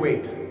now, you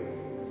wait.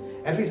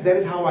 At least that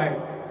is how I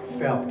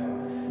felt.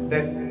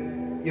 That,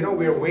 you know,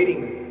 we're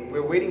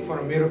waiting for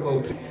a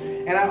miracle.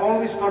 And I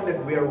always thought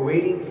that we are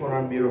waiting for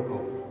our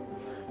miracle.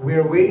 We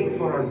are waiting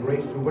for our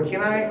breakthrough. But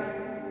can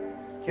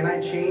I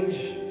change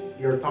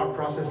your thought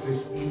process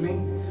this evening?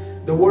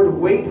 The word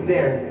wait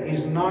there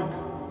is not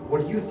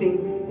what you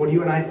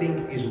and I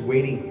think is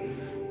waiting.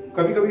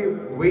 कभी-कभी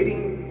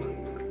waiting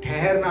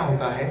ठहरना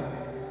होता है,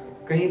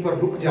 कहीं पर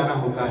रुक जाना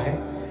होता है,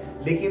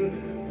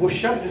 लेकिन वो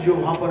शब्द जो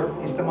वहां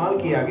पर इस्तेमाल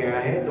किया गया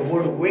है, the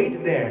word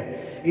wait there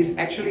is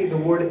actually the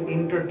word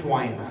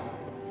intertwine.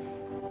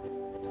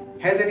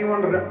 Has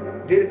anyone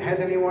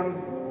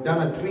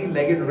done a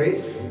three-legged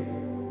race?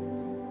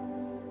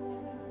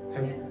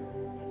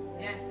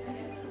 Yes.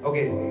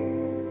 Okay,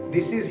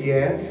 this is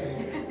yes.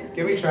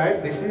 Can we try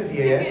it? This is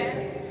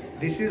yes.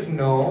 This is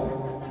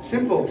no.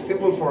 Simple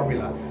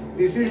formula.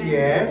 This is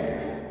yes.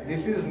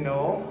 This is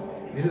no.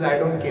 This is I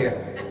don't care.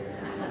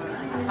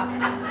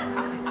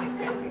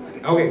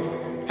 Okay,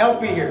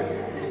 help me here.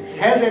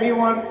 Has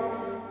anyone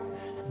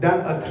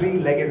done a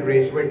three-legged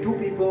race where two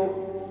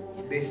people,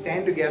 they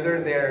stand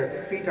together,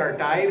 their feet are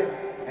tied,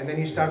 and then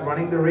you start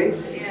running the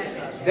race? Yes.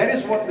 That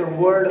is what the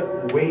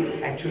word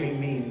wait actually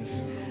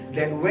means.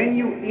 That when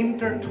you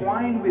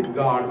intertwine with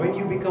God, when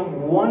you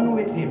become one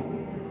with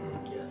Him,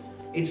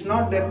 it's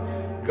not that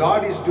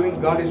God is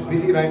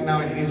busy right now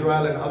in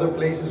Israel and other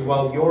places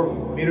while your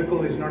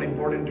miracle is not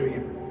important to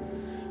Him.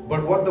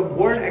 But what the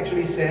word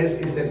actually says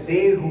is that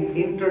they who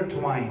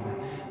intertwine,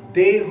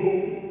 they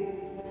who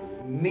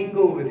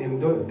mingle with Him,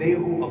 they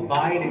who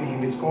abide in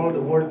Him, it's called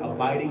the word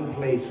abiding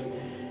place.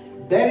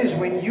 That is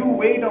when you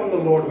wait on the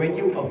Lord, when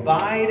you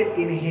abide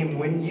in Him,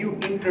 when you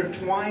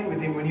intertwine with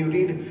Him, when you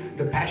read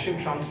the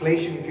Passion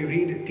Translation, if you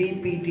read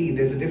TPT,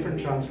 there's a different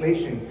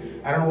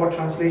translation. I don't know what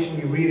translation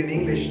you read in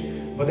English,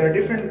 but there are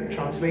different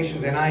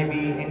translations,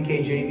 NIV,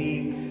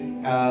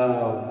 NKJV,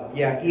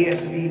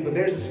 ESV, but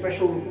there's a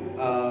special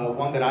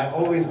one that I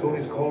always go to,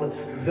 is called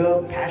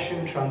the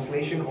Passion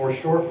Translation, or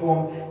short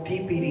form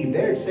TPT.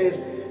 There it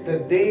says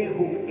that they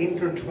who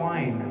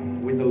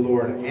intertwine with the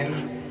Lord,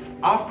 and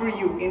after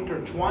you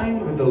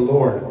intertwine with the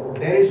Lord,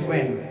 that is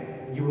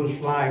when you will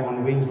fly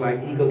on wings like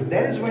eagles.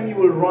 That is when you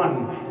will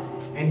run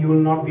and you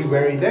will not be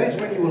weary. That is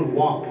when you will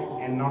walk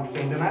and not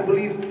faint. And I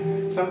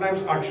believe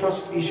sometimes our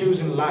trust issues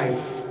in life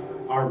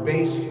are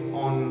based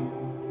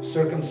on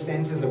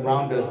circumstances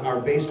around us, are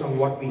based on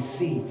what we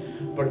see.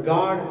 But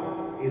God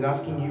is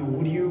asking you,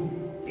 would you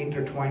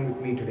intertwine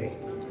with me today?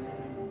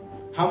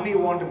 How many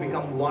want to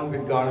become one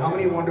with God? How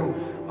many want to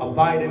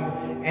abide in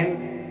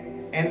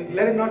and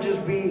let it not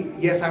just be,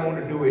 yes, I want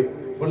to do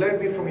it, but let it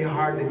be from your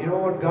heart that, you know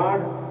what,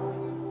 God,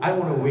 I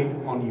want to wait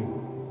on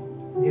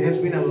you. It has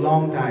been a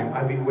long time.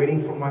 I've been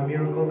waiting for my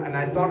miracle, and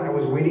I thought I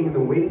was waiting in the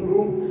waiting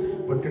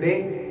room, but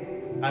today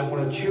I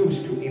want to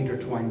choose to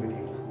intertwine with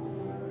you.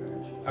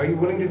 Are you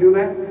willing to do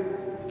that?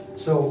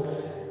 So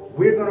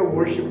we're going to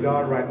worship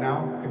God right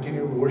now,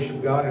 continue to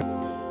worship God.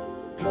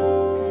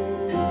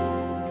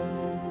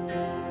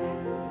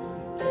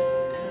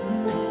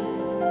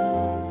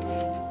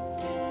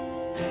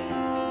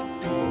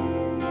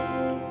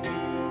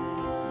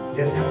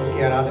 जैसे हम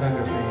उसकी आराधना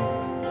करते हैं,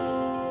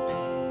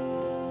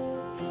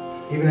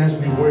 even as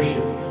we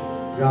worship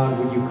God,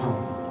 would you come?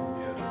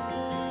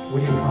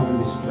 Would you come in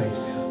this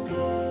place?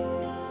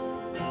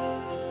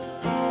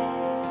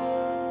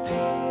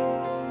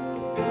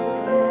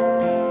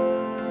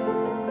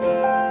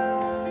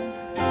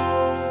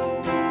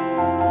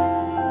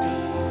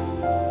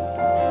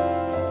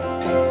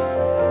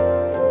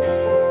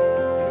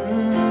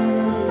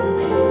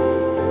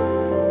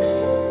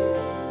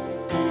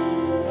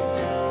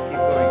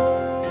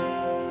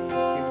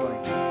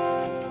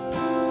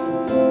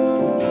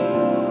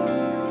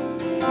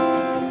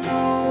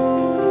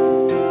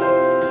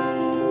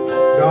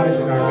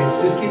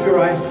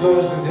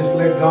 Close and just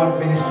let God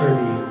minister to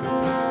you.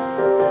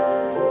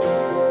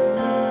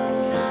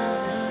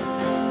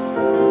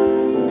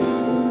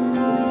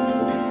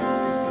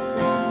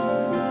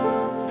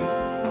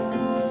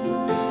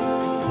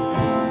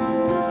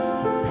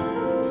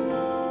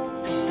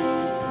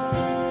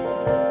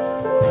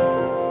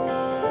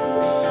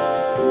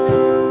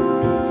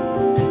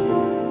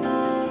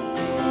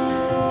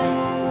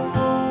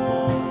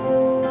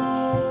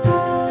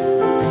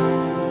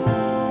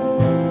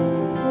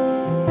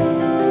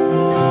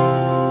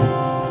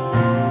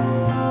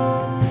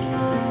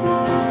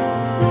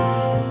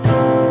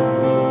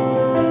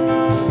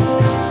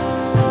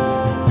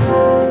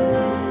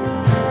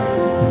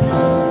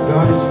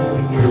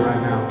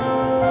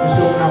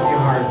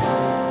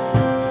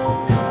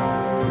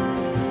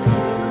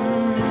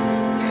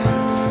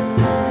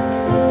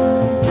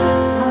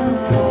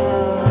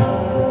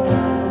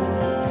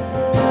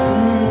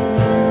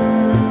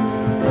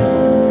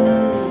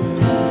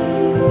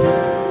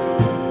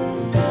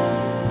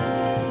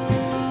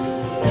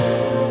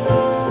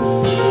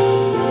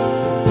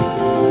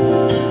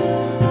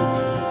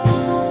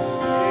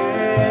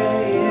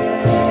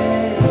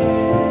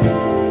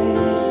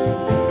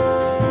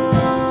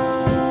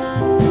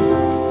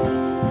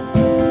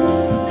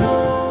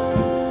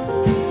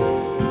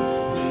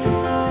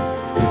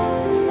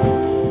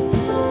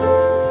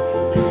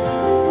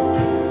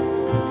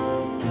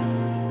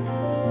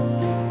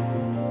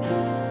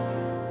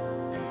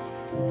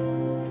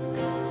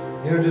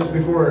 Just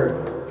before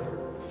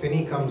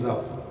Finny comes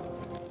up,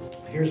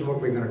 here's what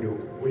we're going to do.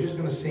 We're just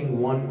going to sing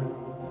one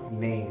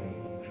name.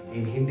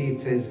 In Hindi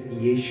it says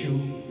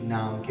Yeshu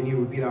Naam. Can you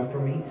repeat after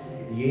me?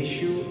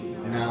 Yeshu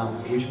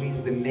Nam, which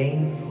means the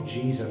name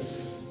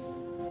Jesus.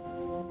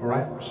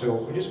 Alright, so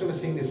we're just going to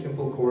sing this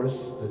simple chorus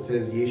that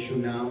says Yeshu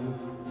Nam,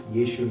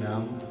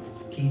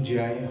 Ki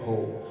Jai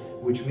Ho,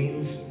 which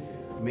means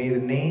may the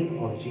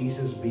name of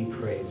Jesus be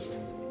praised.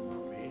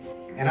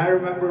 And I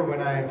remember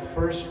when I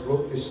first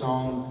wrote this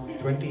song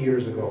 20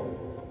 years ago,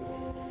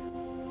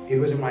 it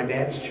was in my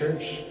dad's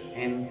church,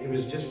 and it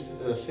was just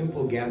a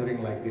simple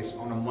gathering like this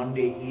on a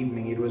Monday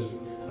evening. It was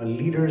a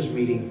leaders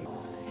meeting,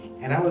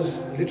 and I was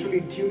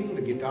literally tuning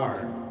the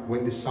guitar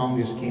when this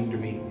song just came to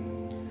me.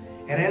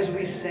 And as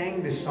we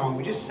sang this song,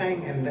 we just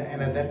sang, and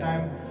at that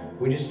time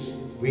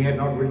we had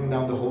not written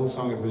down the whole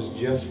song. It was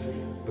just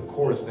the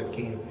chorus that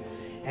came.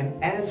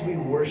 And as we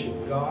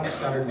worshiped, God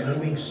started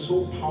moving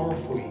so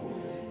powerfully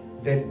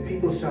that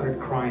people started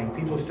crying,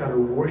 people started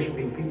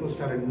worshiping, people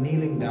started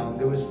kneeling down.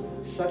 There was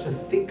such a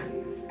thick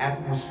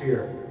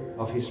atmosphere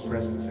of His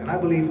presence. And I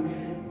believe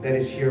that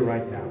is here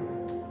right now.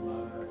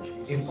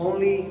 If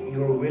only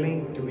you're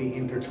willing to be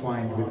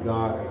intertwined with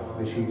God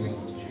this evening.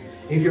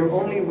 If you're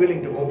only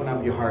willing to open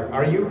up your heart.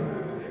 Are you?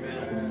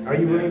 Are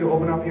you willing to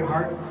open up your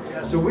heart?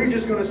 So we're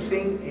just going to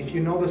sing. If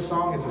you know the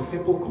song, it's a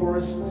simple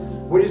chorus.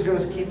 We're just going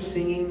to keep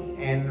singing,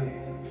 and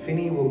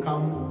Finny will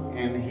come,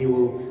 and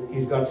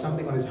he's got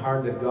something on his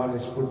heart that God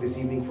has put this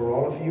evening for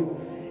all of you.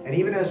 And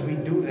even as we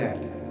do that,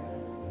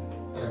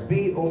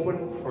 be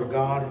open for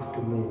God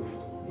to move.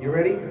 You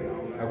ready?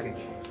 Okay.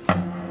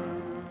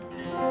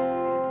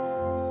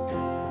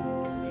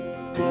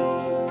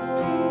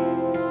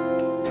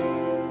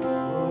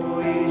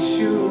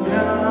 Yeshu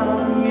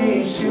Nam,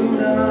 Yeshu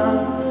Nam,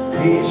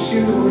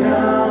 Yeshu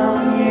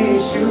Nam,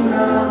 Yeshu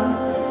Nam,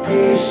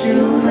 Yeshu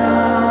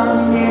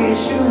Nam,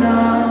 Yeshu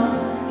Nam,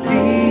 Ki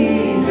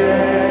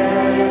Jai.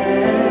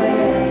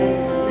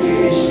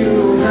 Yeshu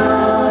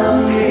Nam,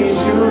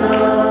 Yeshu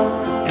Nam,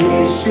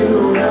 Yeshu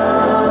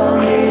Nam,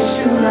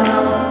 Yeshu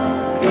Nam,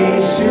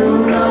 Yeshu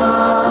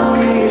Nam,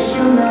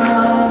 Yeshu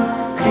Nam,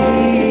 Ki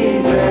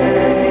Jai.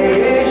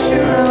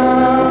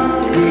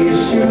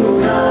 Yeshu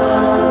Nam,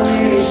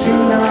 Yeshu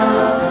Nam,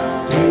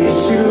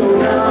 Yeshu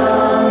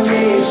Nam,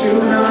 Yeshu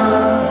Nam, Yeshu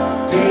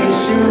Nam,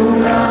 Yeshu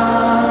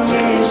Nam,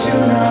 Yeshu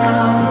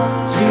Nam,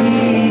 Ki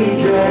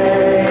Jai.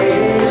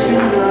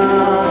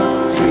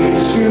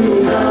 Yeshu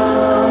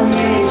Nam,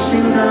 Yeshu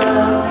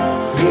Nam,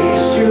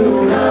 Yeshu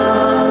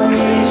Nam, Yeshu Nam,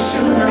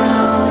 Yeshu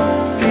Nam,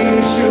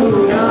 Yeshu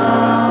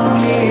Nam,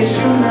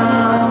 Yeshu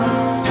Nam,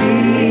 Ki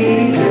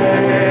Jai.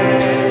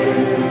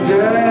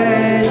 Jai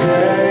Jai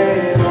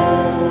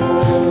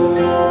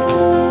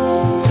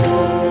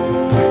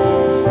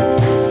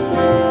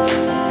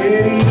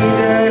Ho. Teri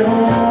Jai Ho.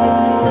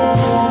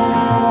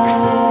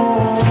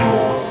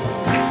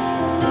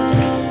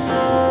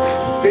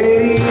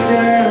 Teri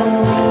Jai Ho.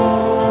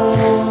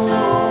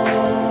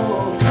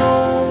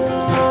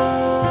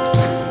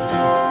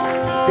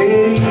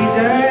 Teri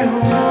Jai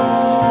Ho.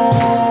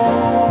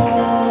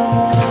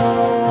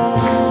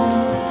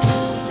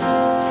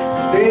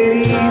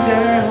 Teri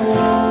Jai Ho.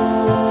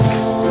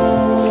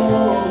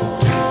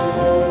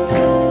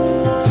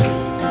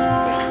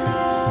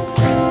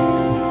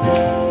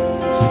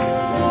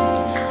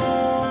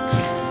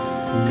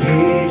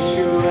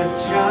 यीशु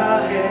अच्छा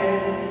है,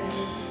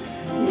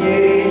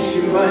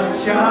 यीशु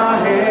अच्छा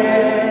है,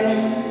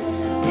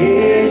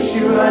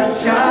 यीशु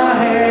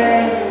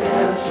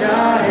अच्छा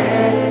है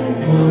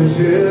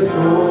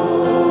मुझको।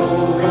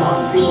 Come on,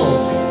 people.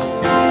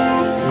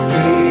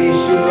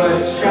 यीशु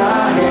अच्छा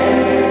है,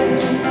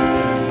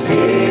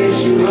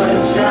 यीशु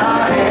अच्छा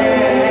है,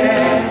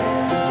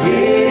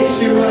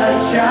 यीशु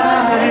अच्छा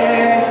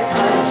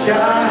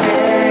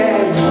है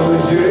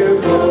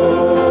मुझको।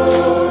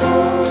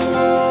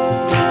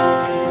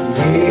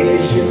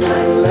 Yeshu, I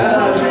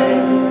love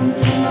Him.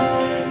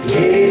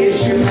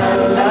 Yeshu, I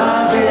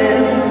love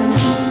Him.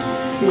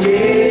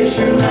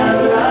 Yeshu, I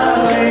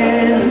love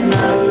Him.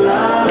 I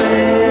love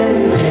Him.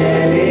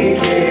 Any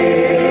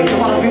day.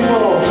 Come on,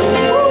 people.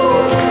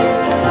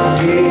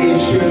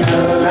 Yeshu,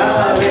 I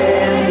love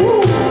Him.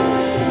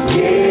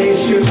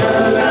 Yeshu, I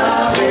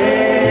love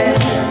Him.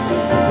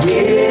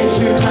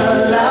 Yeshu, I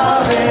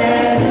love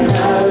Him.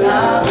 I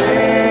love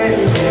Him.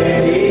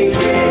 Any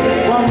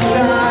day. One more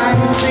time,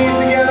 let's sing it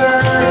together.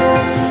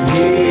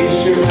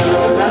 Yeshu, I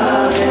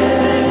love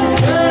Him.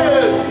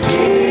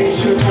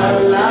 Yeshu, I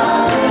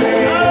love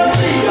Him.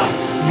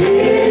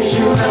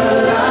 Yeshu, I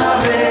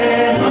love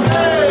Him.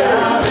 I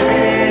love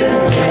Him.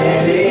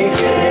 Any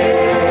day.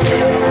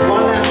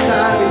 One last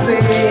time we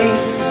sing.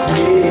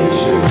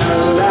 Yeshu, I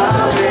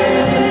love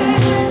Him.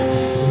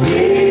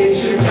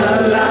 Yeshu, I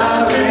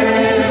love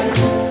Him.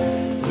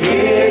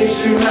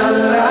 Yeshu, I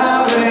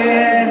love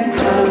Him.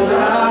 I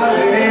love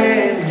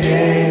Him.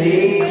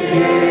 Any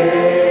day.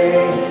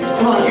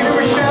 Come on, give Him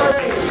a shout.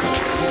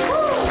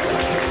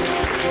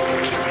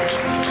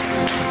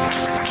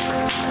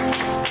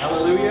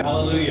 Hallelujah.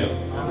 Hallelujah.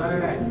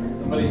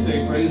 Somebody say,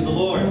 praise the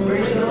Lord.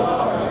 Praise the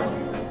Lord.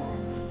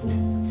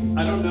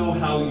 I don't know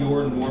how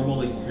your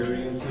normal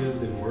experience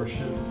is in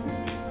worship,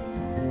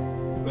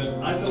 but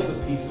I felt the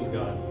peace of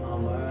God.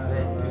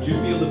 Did you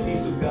feel the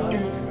peace of God?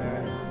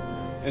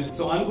 And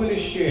so I'm going to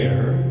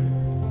share,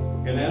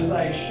 and as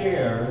I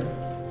share,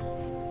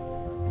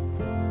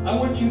 I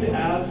want you to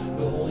ask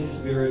the Holy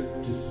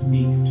Spirit to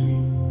speak to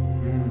you.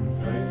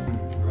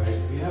 Right?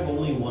 You have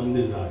only one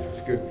desire.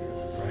 That's good.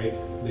 Right?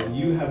 That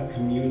you have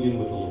communion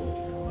with the Lord.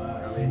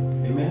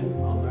 Amen?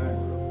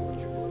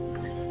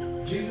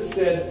 Jesus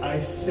said, I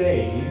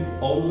say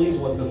only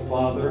what the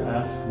Father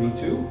asked me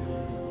to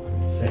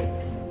say.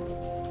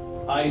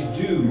 I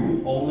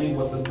do only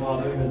what the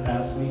Father has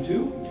asked me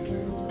to.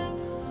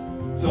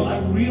 So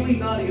I'm really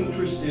not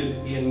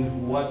interested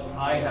in what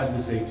I have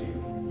to say to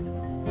you.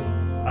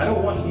 I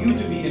don't want you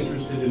to be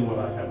interested in what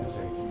I have to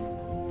say to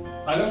you.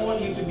 I don't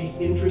want you to be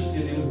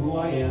interested in who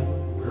I am,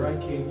 where I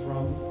came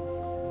from,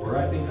 where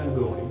I think I'm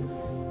going.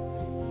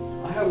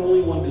 I have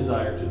only one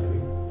desire today.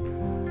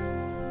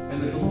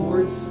 And that the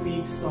Lord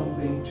speaks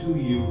something to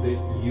you that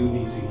you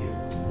need to hear.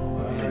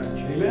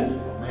 Amen?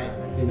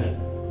 Amen.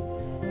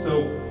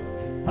 So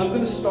I'm going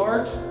to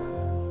start,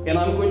 and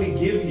I'm going to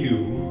give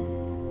you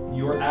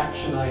your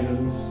action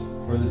items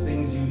or the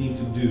things you need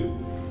to do.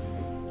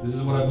 This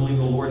is what I believe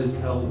the Lord is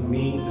telling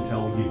me to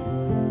tell you.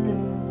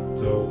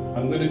 So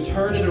I'm going to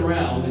turn it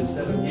around.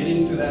 Instead of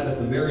getting to that at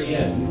the very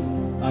end,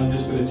 I'm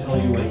just going to tell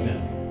you right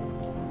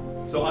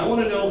now. So I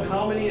want to know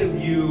how many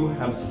of you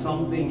have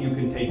something you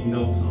can take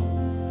notes on.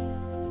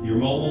 Your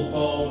mobile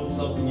phone,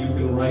 something you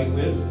can write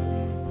with.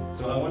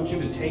 So I want you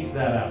to take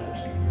that out.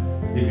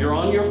 If you're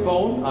on your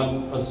phone,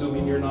 I'm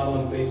assuming you're not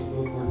on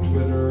Facebook or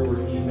Twitter or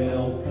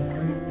email,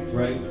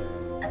 right?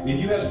 If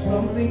you have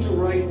something to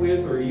write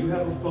with or you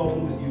have a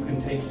phone that you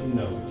can take some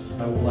notes,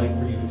 I would like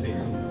for you to take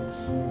some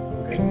notes,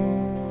 okay?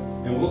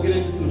 And we'll get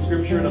into some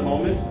scripture in a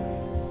moment.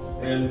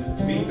 And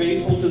to be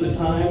faithful to the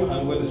time,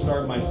 I'm going to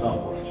start my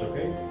stopwatch,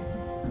 okay?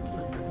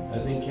 I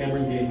think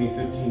Cameron gave me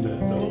 15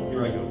 minutes, so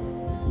here I go.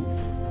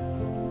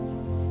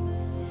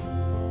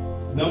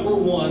 Number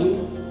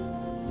one,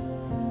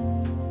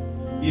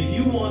 if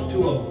you want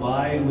to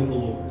abide with the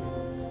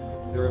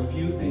Lord, there are a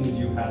few things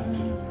you have to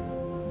do,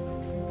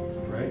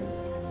 right?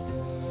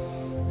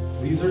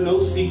 These are no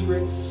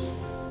secrets.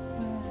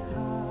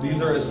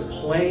 These are as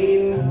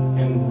plain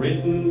and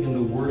written in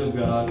the Word of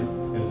God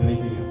as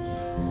anything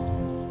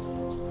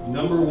else.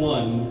 Number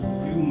one,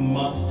 you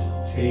must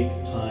take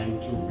time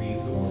to read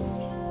the Word.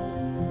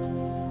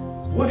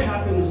 What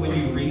happens when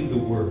you read the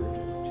Word?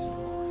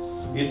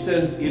 It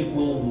says it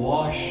will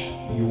wash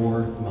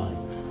your mind.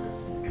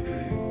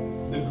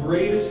 The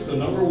greatest, so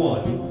number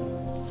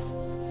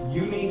one,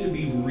 you need to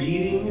be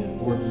reading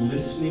or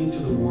listening to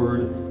the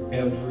Word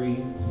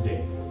every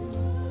day.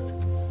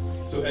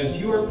 So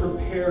as you are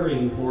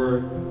preparing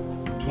for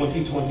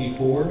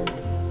 2024,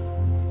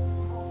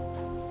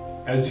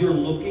 as you're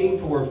looking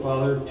for,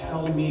 Father,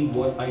 tell me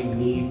what I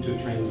need to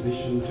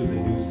transition to the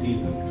new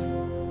season,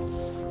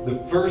 the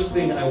first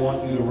thing I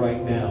want you to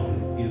write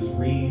down is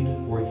read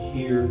or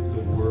hear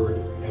the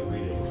Word every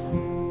day.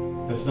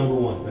 That's number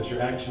one. That's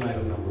your action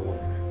item number one.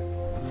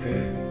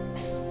 Okay?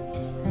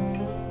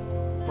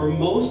 For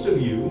most of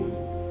you,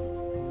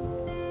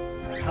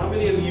 how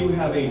many of you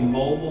have a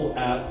mobile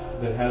app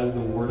that has the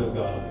Word of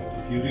God?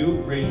 If you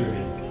do, raise your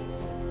hand.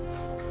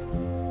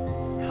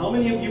 How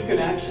many of you can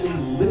actually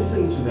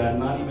listen to that and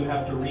not even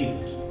have to read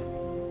it?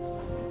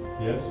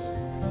 Yes?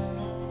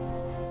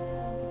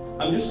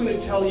 I'm just going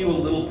to tell you a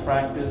little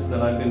practice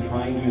that I've been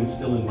trying to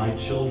instill in my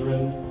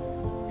children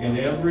and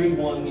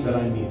everyone that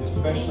I meet,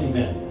 especially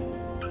men.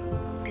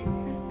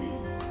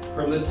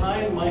 From the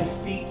time my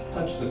feet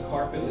touch the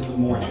carpet in the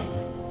morning,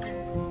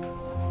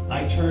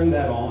 I turn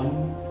that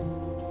on,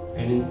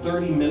 and in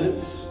 30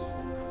 minutes,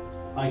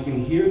 I can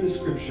hear the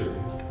scripture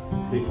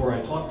before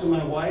I talk to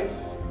my wife,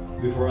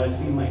 before I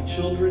see my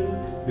children,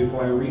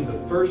 before I read the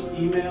first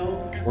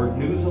email or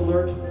news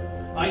alert.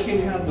 I can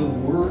have the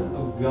Word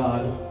of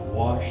God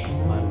wash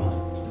my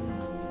mind.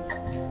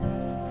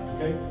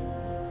 Okay?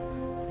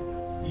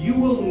 You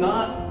will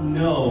not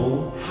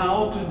know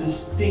how to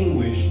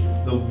distinguish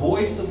the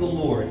voice of the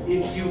Lord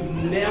if you've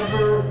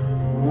never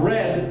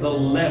read the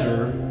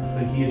letter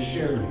that He has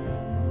shared with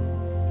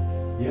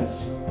you.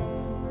 Yes?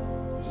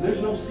 So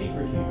there's no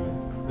secret here.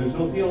 There's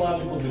no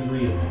theological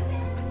degree in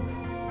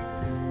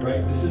that.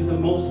 Right? This is the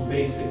most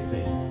basic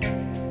thing.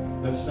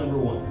 That's number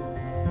one.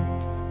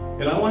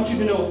 And I want you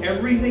to know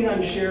everything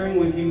I'm sharing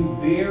with you,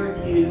 there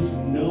is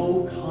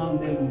no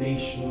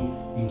condemnation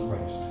in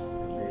Christ.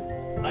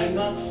 I'm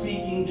not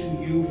speaking to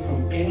you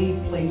from any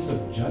place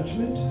of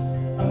judgment.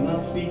 I'm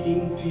not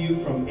speaking to you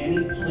from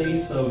any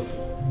place of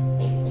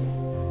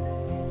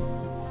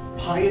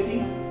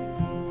piety.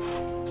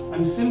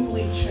 I'm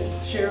simply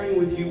sharing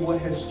with you what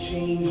has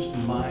changed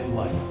my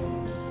life.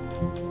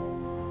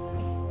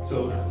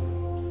 So,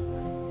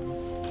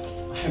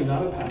 I'm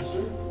not a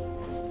pastor.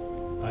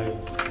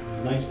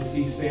 Nice to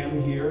see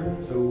Sam here.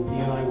 So he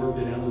and I worked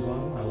at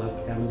Amazon. I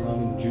left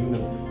Amazon in June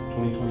of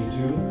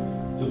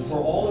 2022. So for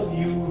all of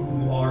you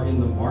who are in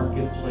the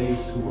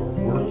marketplace, who are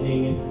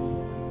working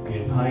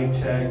in high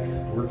tech,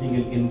 working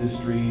in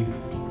industry,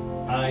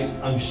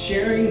 I'm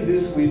sharing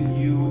this with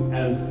you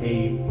as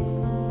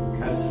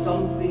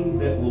something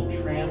that will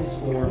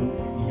transform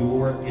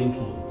your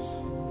influence.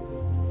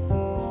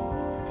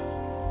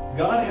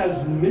 God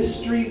has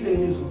mysteries in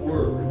His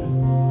Word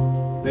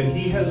that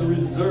He has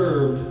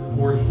reserved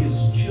for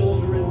His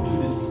children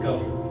to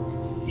discover.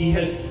 He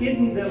has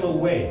hidden them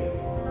away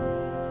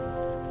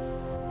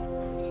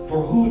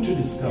for who to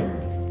discover?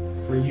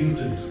 For you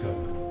to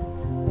discover.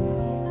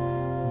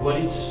 But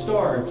it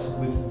starts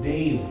with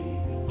daily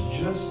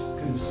just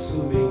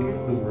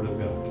consuming the Word of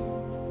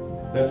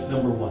God. That's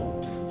number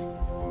one.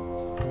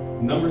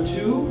 Number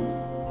two,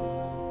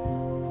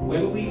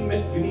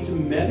 you need to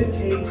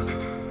meditate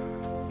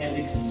and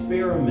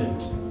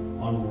experiment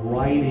on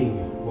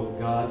writing what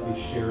God is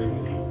sharing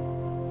with you.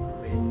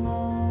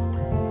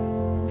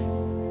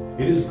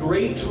 It is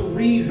great to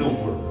read the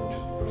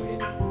Word,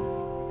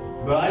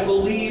 but I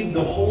believe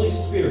the Holy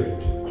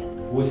Spirit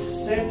was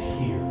sent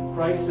here.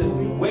 Christ said,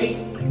 wait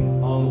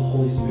on the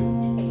Holy Spirit.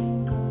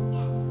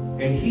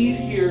 And He's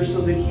here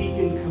so that He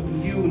can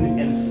commune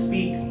and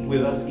speak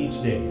with us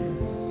each day.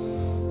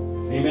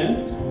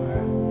 Amen?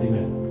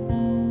 Amen.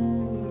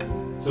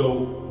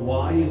 So,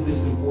 why is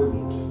this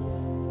important?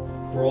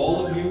 For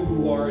all of you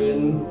who are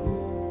in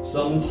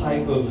some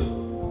type of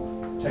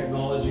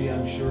technology,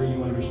 I'm sure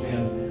you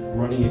understand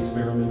running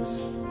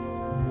experiments,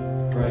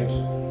 right?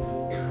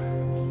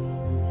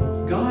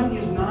 God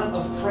is not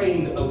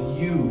afraid of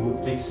you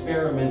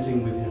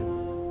experimenting with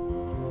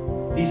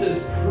Him. He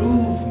says,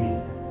 prove me,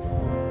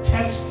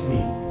 test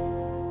me,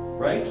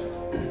 right?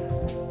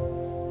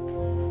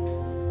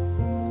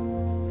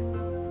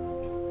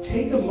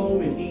 Take a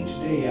moment each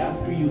day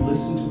after you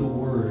listen to the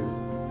Word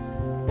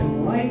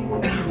and write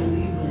what you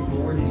believe the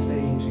Lord is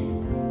saying to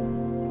you.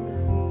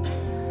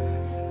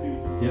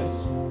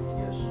 Yes?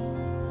 Yes.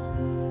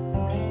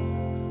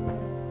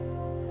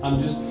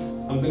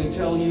 I'm going to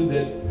tell you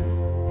that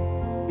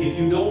if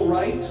you don't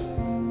write,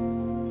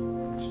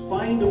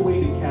 find a way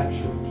to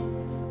capture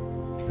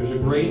it. There's a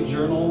great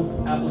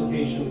journal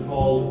application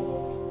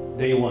called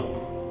Day One.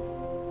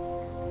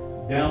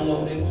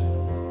 Download it.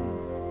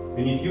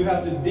 And if you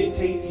have to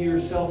dictate to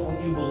yourself what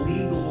you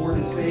believe the Lord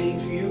is saying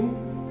to you,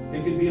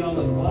 it could be on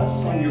the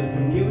bus, on your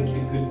commute,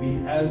 it could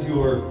be as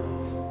you're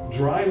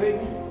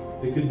driving,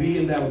 it could be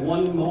in that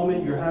one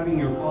moment you're having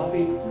your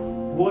coffee.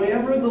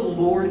 Whatever the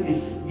Lord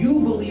is, you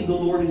believe the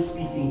Lord is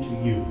speaking to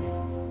you,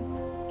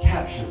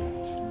 capture it.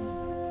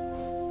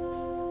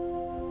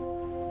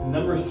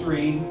 Number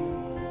three,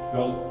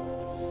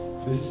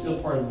 well, this is still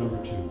part of number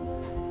two.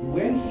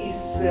 When He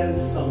says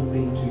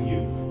something to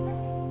you,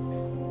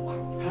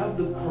 have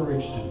the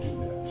courage to do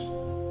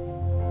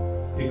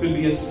that. It could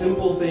be a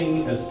simple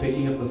thing as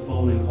picking up the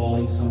phone and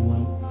calling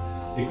someone.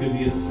 It could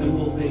be a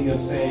simple thing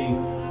of saying,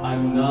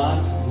 I'm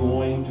not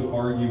going to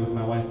argue with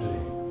my wife today.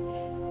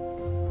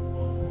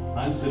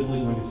 I'm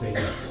simply going to say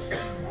yes.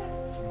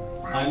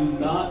 I'm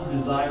not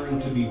desiring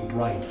to be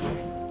right.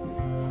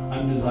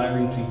 I'm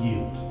desiring to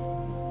yield.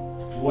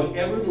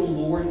 Whatever the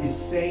Lord is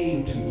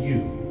saying to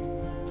you,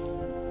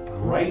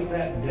 write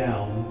that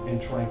down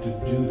and try to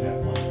do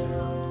that one day.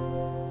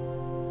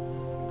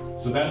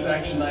 So that's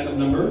action item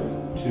number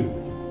 2.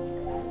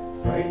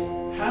 Right?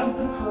 Have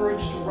the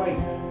courage to write.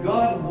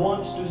 God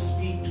wants to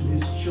speak to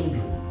His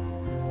children.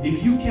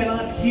 If you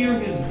cannot hear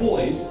His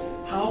voice,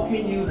 how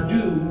can you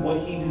do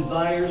what He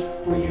desires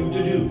for you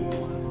to do?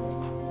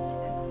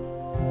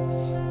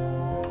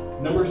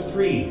 Number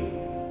 3.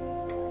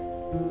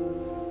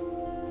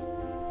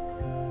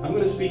 I'm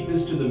going to speak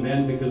this to the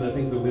men because I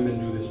think the women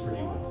do this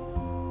pretty well.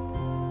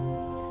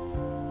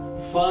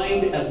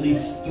 Find at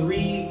least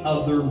 3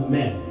 other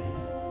men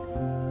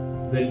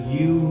that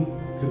you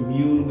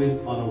commune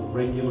with on a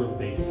regular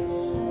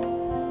basis.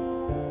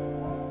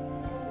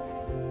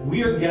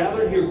 We are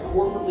gathered here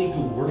corporately to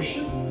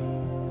worship,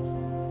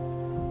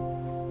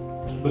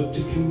 but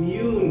to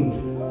commune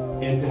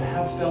and to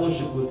have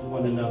fellowship with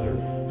one another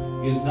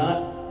is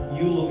not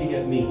you looking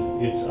at me.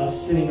 It's us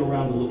sitting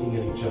around and looking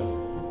at each other.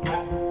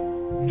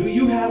 Do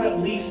you have at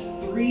least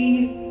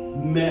 3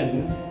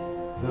 men?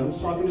 And I'm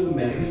just talking to the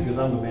men because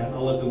I'm a man.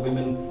 I'll let the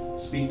women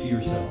speak to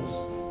yourselves.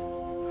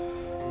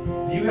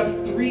 Do you have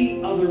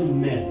 3 other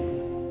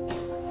men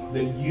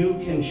that you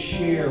can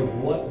share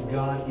what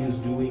God is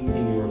doing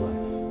in your life?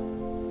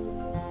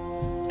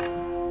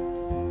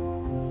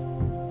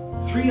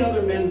 3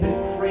 other men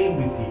that pray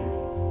with you,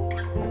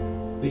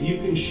 that you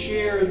can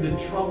share the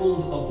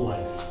troubles of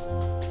life,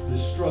 the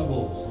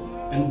struggles,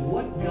 and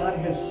what God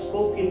has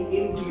spoken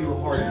into your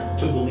heart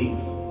to believe.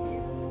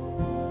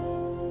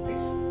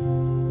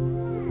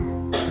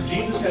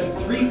 Jesus had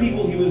 3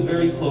 people He was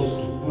very close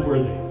to. Who were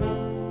they?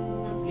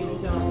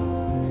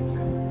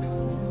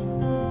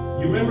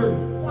 You remember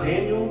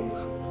Daniel?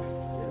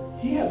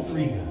 He had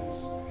 3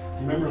 guys.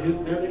 You remember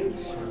their names?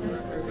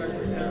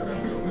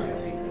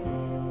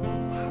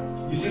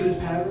 You see this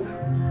pattern?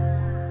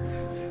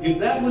 If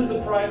that was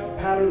the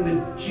pattern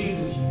that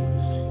Jesus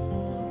used,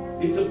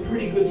 it's a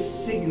pretty good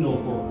signal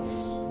for us.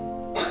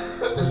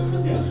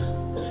 Yes?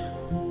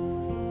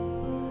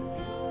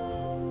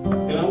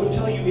 And I would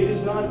tell you, it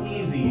is not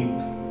easy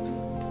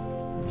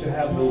to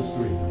have those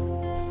 3.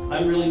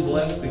 I'm really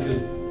blessed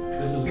because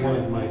this is one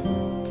of my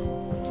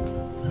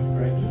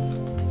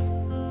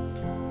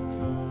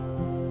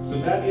So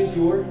that is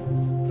your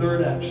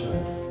third action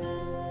item.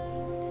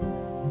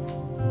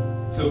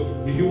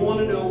 So if you want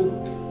to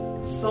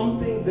know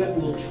something that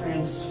will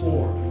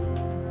transform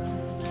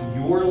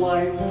your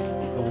life,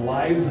 the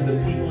lives of the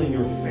people in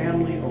your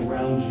family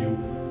around you,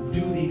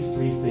 do these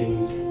three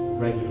things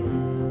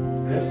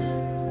regularly. Yes?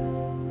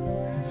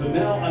 So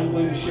now I'm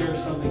going to share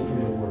something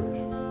from the Word.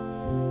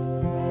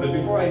 But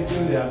before I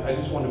do that, I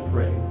just want to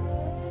pray.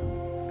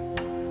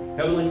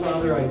 Heavenly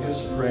Father, I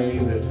just pray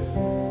that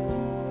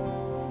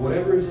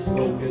whatever is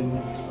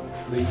spoken,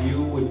 that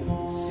you would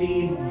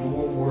seed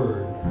your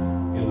Word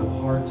in the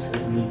hearts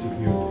that need to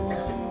hear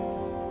this.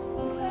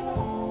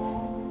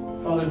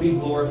 Father, be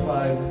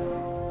glorified.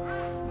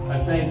 I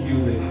thank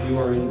you that you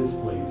are in this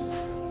place.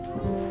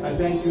 I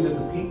thank you that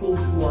the people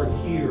who are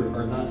here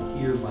are not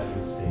here by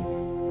mistake.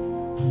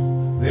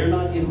 They're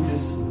not in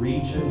this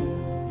region,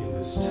 in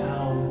this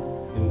town,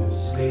 in this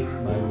state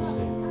by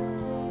mistake.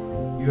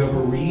 You have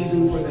a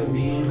reason for them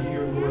being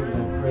here, Lord,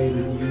 and I pray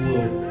that you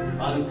will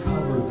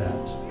uncover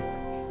that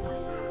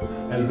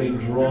as they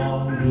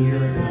draw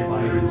near and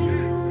abide in you.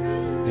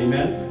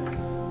 Amen?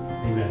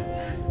 Amen.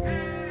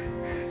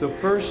 So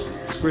first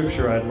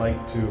scripture I'd like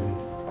to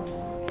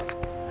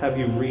have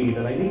you read,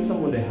 and I need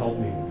someone to help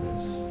me with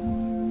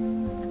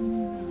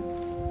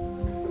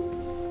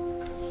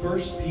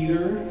this. 1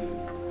 Peter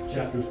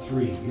chapter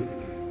 3,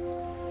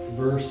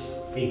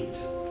 verse 8.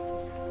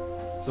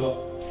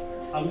 So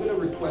I'm going to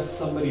request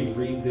somebody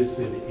read this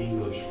in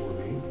English for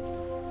me.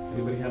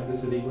 Anybody have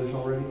this in English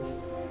already?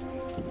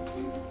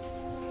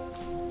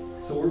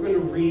 So we're going to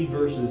read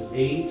verses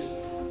 8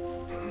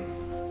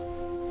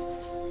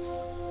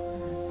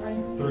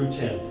 through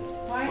 10.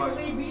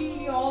 Finally, be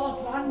ye all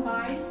of one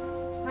mind,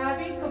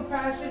 having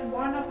compassion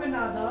one of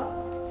another,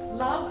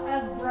 love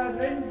as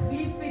brethren,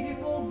 be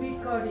pitiful, be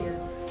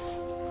courteous.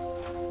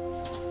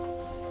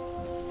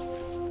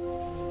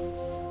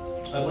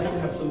 I'd like to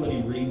have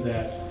somebody read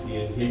that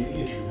in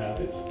Hindi if you have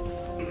it.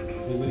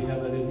 Anybody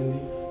have that in Hindi?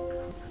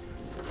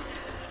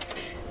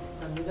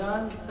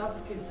 संविधान सब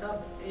के सब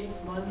एक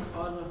मन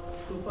और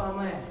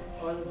कृपामय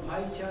और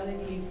भाईचारे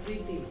की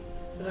प्रीति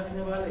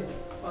रखने वाले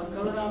और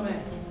करुणामय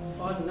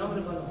और नम्र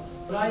बनो।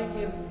 बुराई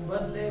के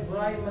बदले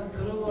बुराई मत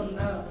करो और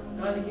न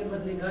गाली के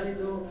बदले गाली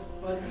दो,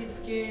 और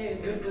इसके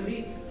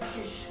विपरीत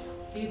आशीष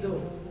ही दो,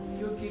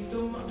 क्योंकि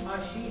तुम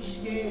आशीष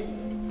के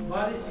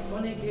वारिस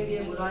होने के लिए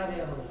बुलाए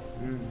गए हो।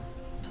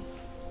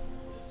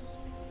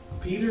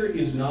 Peter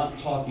is not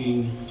talking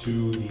to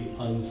the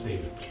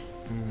unsaved.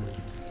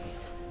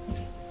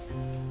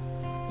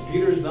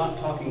 Peter is not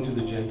talking to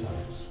the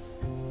Gentiles.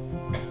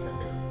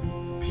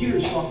 Peter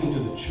is talking to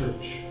the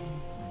church.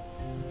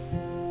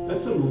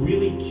 That's some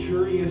really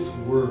curious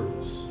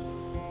words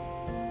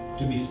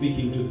to be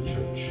speaking to the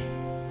church.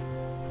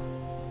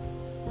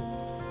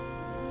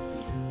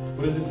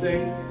 What does it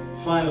say?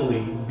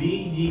 Finally, be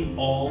ye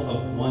all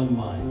of one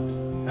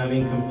mind,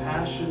 having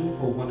compassion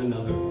for one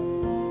another.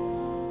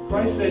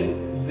 Christ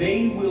said,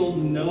 they will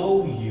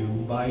know you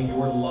by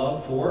your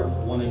love for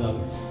one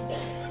another.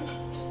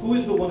 Who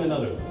is the one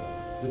another?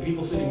 The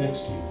people sitting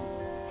next to you.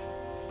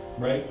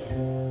 Right?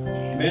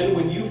 Men,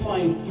 when you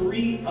find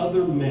 3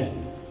 other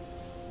men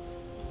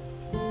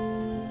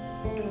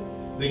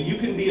that you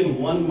can be in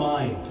one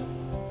mind,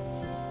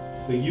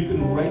 that you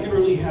can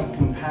regularly have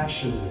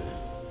compassion with,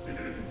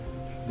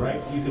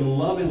 right? You can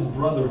love as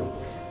brethren.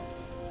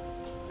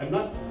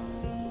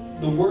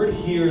 The word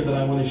here that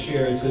I want to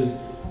share, it says,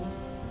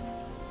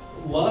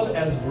 love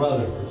as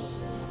brothers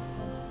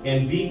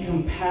and be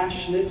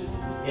compassionate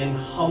and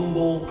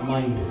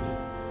humble-minded.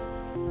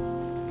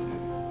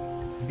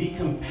 Be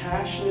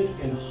compassionate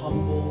and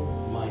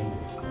humble-minded.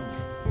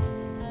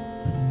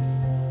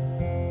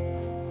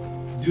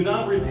 Do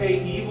not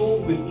repay evil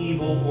with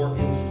evil or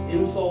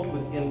insult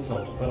with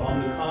insult, but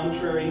on the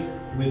contrary,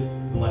 with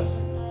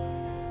blessing.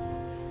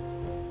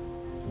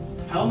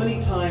 How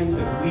many times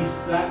have we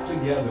sat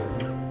together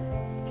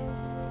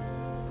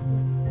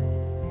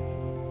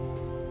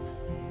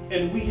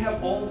and we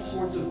have all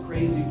sorts of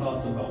crazy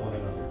thoughts about one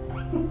another?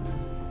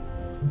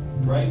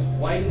 Right?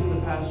 Why didn't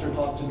the pastor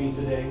talk to me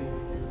today?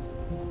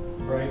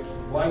 Right?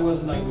 Why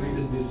wasn't I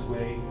greeted this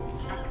way?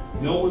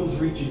 No one's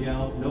reaching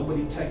out.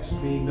 Nobody texts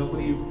me.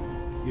 Nobody,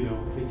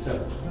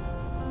 etc.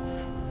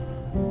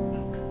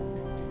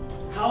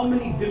 How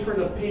many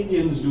different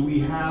opinions do we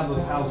have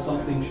of how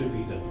something should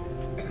be done?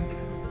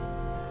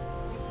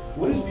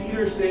 What is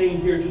Peter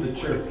saying here to the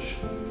church?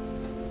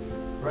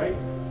 Right?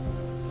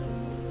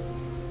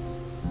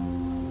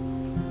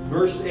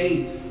 Verse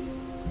 8.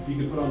 If you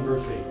could put on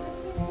verse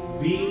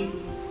 8. Be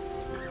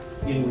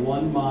in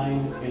one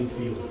mind and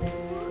feeling.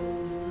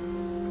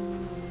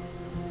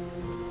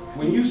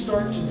 When you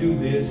start to do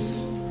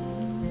this,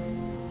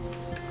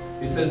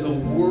 it says the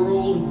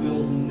world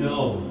will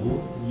know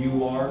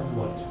you are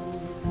what?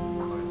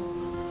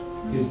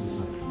 His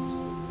disciples.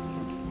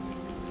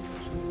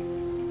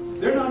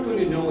 They're not going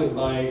to know it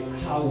by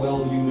how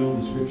well you know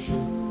the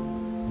scripture,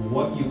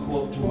 what you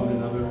quote to one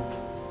another,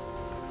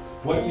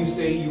 what you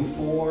say you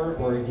for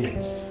or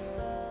against.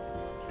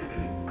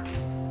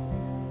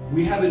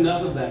 We have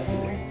enough of that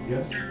today.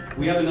 Yes?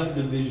 We have enough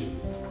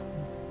division.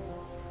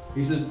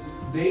 He says,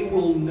 they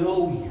will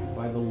know you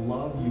by the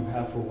love you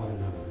have for one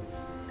another.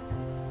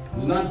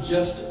 It's not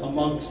just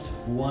amongst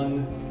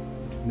one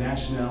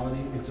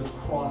nationality, it's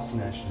across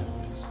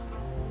nationalities.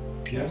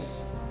 Yes?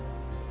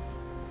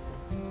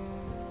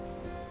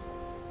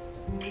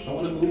 I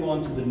want to move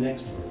on to the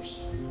next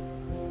verse.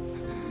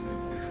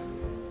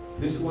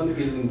 This one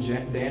is in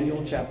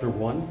Daniel chapter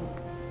 1.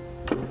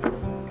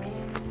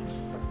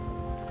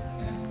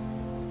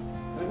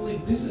 I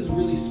believe this is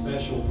really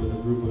special for the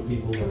group of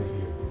people that are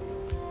here.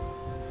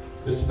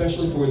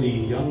 Especially for the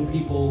young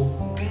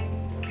people,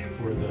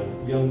 for the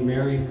young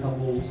married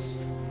couples,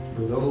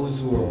 for those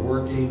who are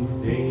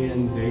working day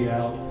in, day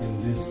out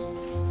in this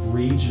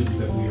region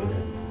that we are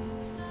in.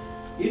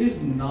 It is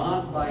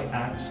not by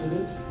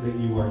accident that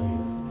you are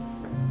here.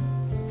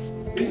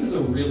 This is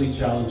a really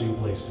challenging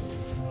place to be.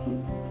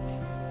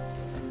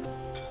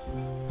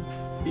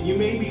 And you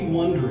may be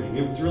wondering,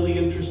 it's really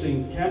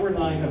interesting, Cameron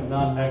and I have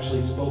not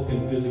actually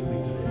spoken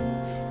physically today.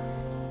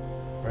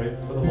 Right?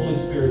 For the Holy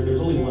Spirit, there's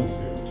only one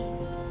Spirit.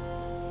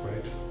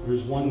 Right?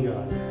 There's one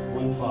God,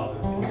 one Father,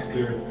 one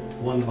Spirit,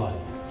 one body.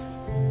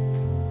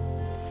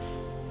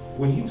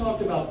 When he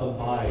talked about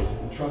abide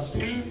and trust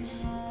issues,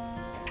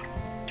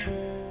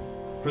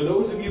 for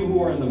those of you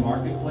who are in the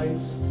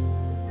marketplace,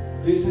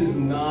 this is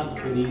not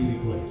an easy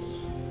place.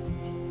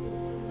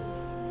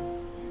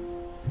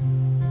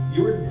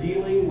 You're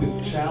dealing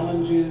with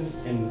challenges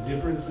and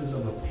differences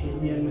of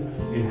opinion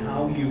in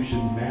how you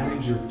should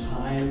manage your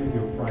time,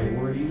 your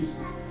priorities,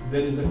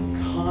 that is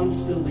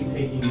constantly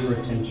taking your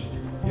attention.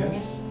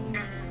 Yes?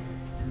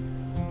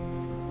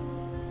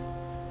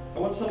 I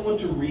want someone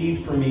to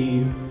read for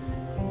me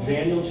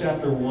Daniel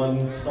chapter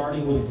 1,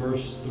 starting with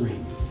verse 3.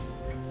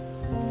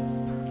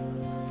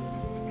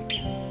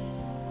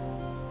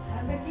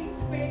 And the king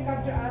spake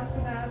unto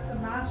Ashpenaz, the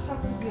master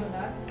of his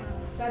eunuchs,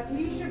 that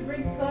he should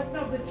bring certain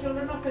of the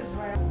children of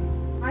Israel.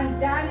 And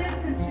Daniel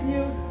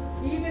continued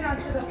even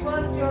unto the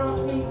first year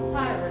of King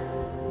Cyrus.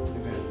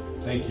 Amen.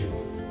 Thank you.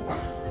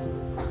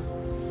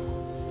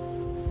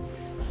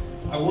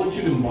 I want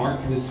you to mark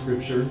this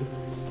scripture.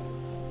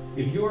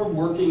 If you are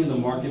working in the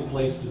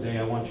marketplace today,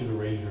 I want you to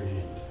raise your hand.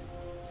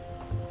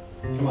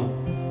 Come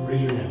on,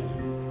 raise your hand.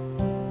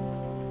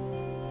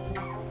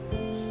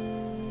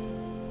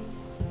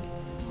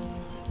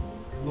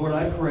 Lord,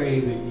 I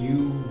pray that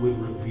you would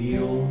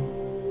reveal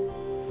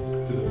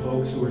to the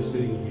folks who are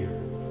sitting here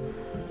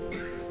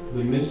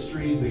the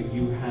mysteries that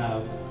you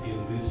have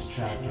in this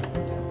chapter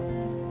for them.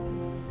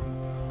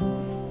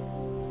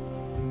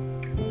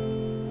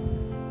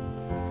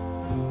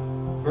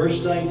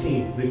 Verse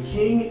 19, the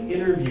king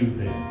interviewed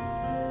them,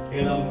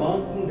 and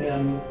among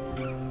them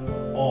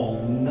all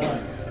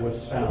none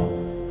was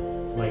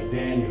found like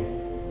Daniel,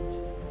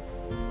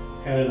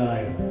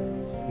 Hananiah,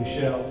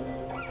 Mishael,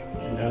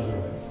 and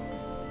Azariah.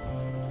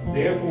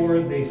 Therefore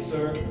they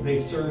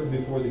served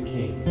before the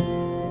king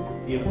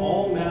in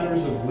all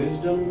matters of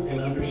wisdom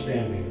and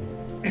understanding,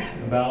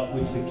 about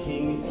which the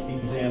king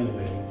examined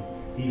them.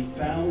 He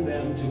found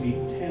them to be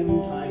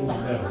 10 times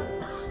better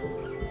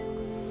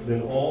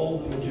than all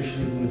the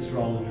magicians and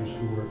astrologers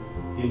who were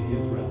in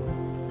his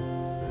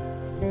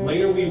realm.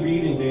 Later we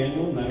read in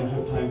Daniel, and I don't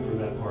have time for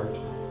that part,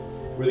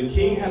 where the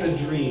king had a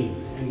dream,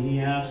 and he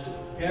asked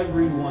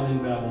everyone in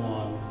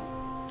Babylon,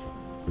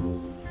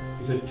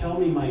 he said, tell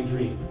me my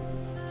dream.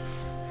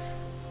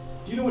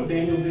 Do you know what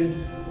Daniel did?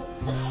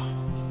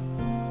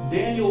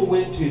 Daniel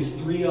went to his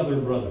 3 other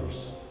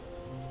brothers,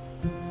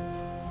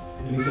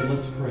 and he said,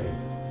 let's pray.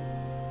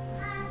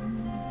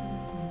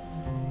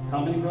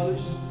 How many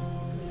brothers?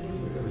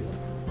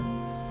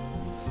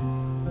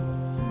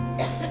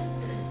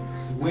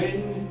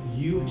 When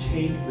you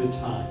take the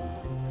time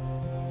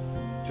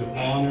to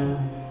honor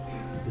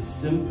the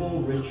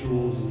simple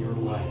rituals in your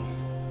life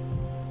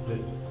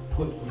that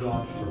put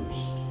God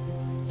first,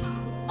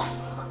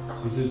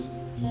 he says,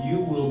 you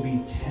will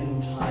be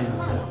 10 times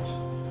that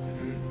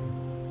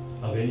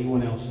of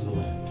anyone else in the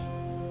land.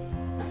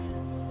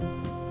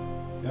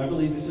 And I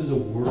believe this is a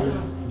word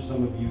for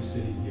some of you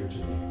sitting here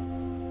today.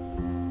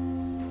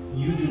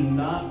 You do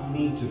not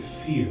need to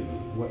fear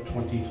what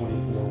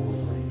 2024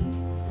 will bring.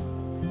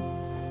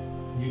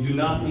 You do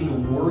not need to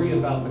worry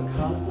about the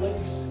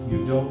conflicts.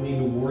 You don't need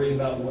to worry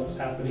about what's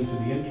happening to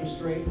the interest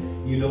rate.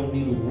 You don't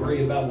need to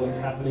worry about what's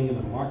happening in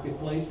the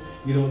marketplace.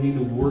 You don't need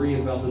to worry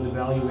about the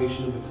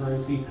devaluation of the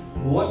currency.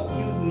 What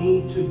you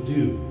need to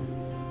do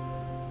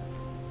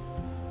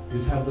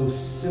is have those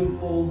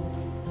simple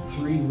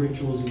 3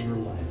 rituals in your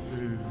life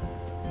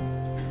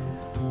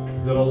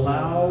that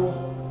allow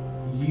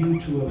you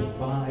to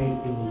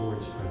abide in the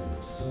Lord's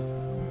presence.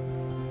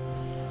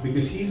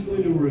 Because he's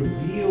going to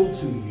reveal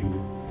to you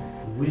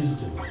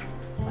wisdom,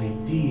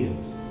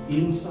 ideas,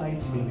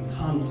 insights, and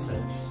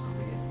concepts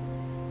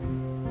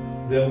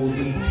that will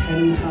be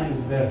 10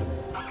 times better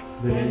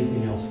than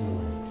anything else in the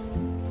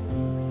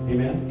world.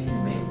 Amen?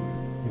 Amen.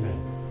 Amen.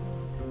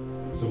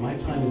 So my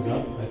time is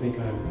up. I think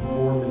I'm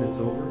 4 minutes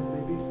over,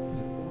 maybe?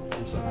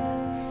 I'm sorry.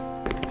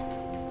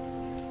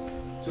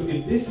 So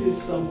if this is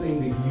something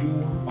that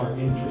you are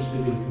interested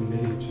in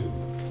committing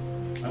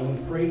to, I want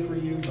to pray for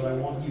you, but I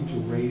want you to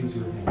raise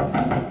your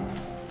hand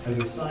as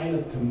a sign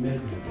of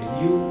commitment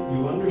that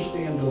you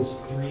understand those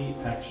 3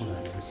 action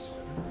items.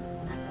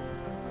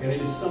 And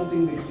it is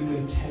something that you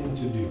intend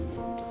to do.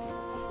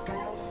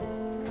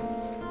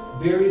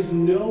 There is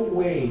no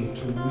way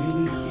to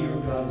really hear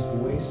God's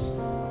voice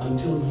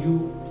until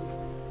you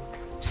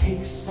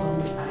take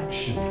some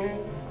action.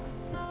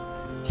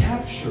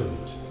 Capture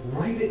it.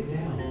 Write it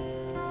down.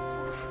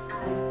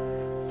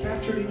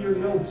 Capture it in your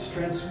notes.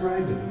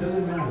 Transcribe it. It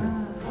doesn't matter.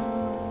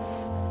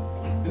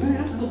 And then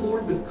ask the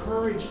Lord the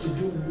courage to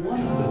do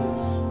one of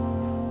those.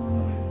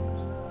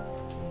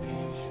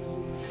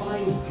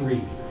 Find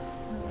 3.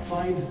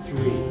 Find 3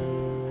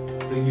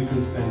 that you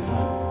can spend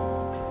time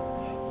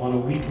with on a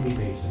weekly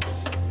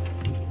basis.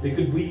 They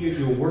could be at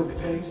your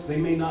workplace. They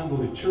may not go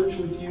to church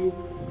with you.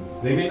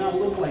 They may not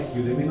look like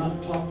you. They may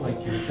not talk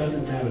like you. It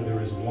doesn't matter.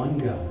 There is one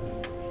God.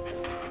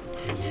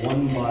 There's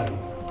one body.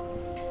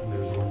 And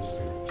there's one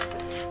Spirit.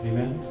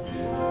 Amen?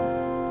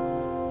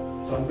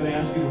 So I'm going to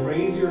ask you to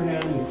raise your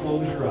hand and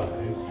close your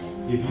eyes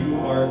if you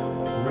are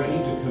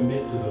ready to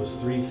commit to those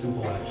 3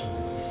 simple action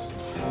items.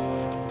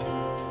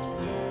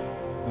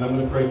 And I'm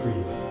going to pray for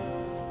you.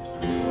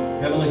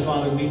 Heavenly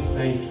Father, we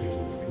thank you.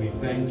 We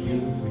thank you.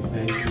 We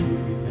thank you.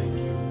 We thank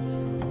you.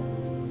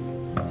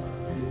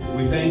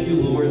 We thank you,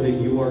 Lord, that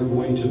you are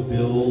going to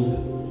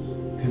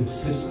build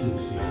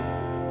consistency,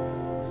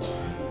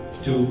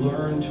 to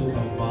learn to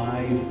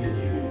abide in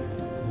you.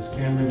 As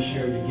Cameron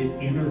shared, to get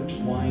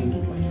intertwined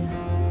with you,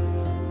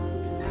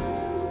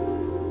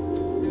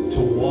 to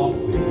walk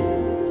with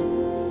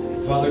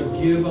you. Father,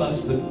 give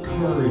us the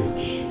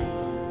courage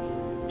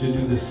to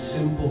do the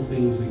simple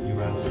things that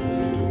you ask us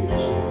to do each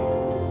day.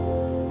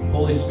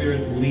 Holy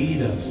Spirit,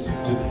 lead us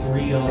to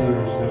 3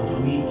 others that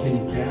we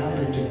can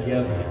gather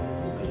together,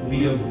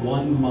 be of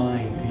one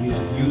mind, be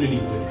in unity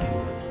with you.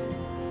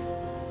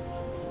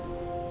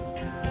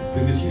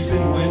 Because you say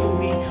when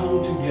we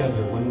come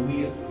together, when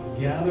we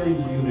gather in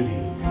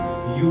unity,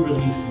 you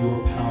release your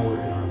power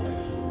in our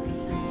life, Lord.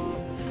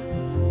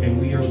 And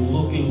we are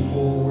looking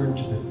forward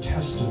to the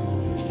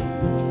testimony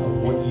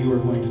of what you are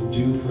going to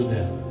do for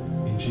them.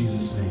 In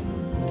Jesus' name,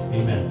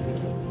 amen.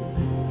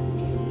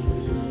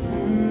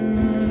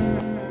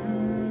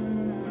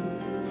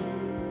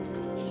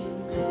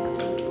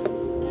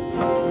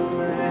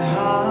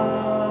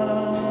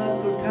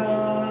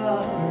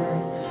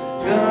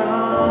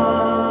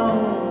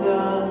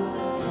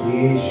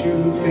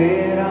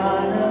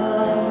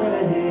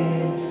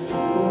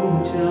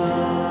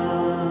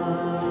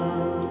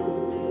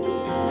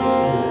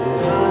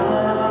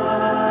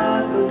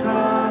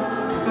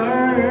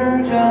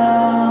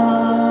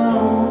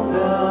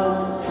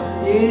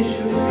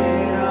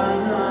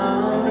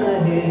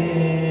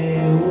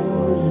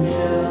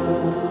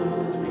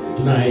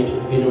 Tonight,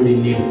 anybody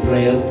need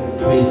prayer?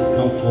 Please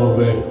come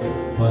forward.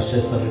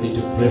 Pastors are ready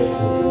to pray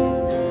for you.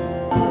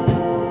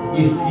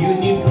 If you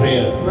need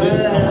prayer,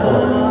 please come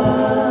forward.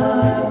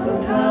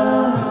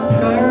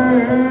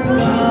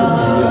 Jesus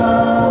is here.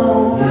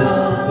 He is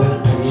going to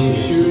touch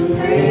you.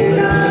 He is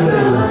going to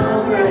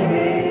deliver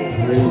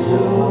you. Praise the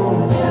Lord.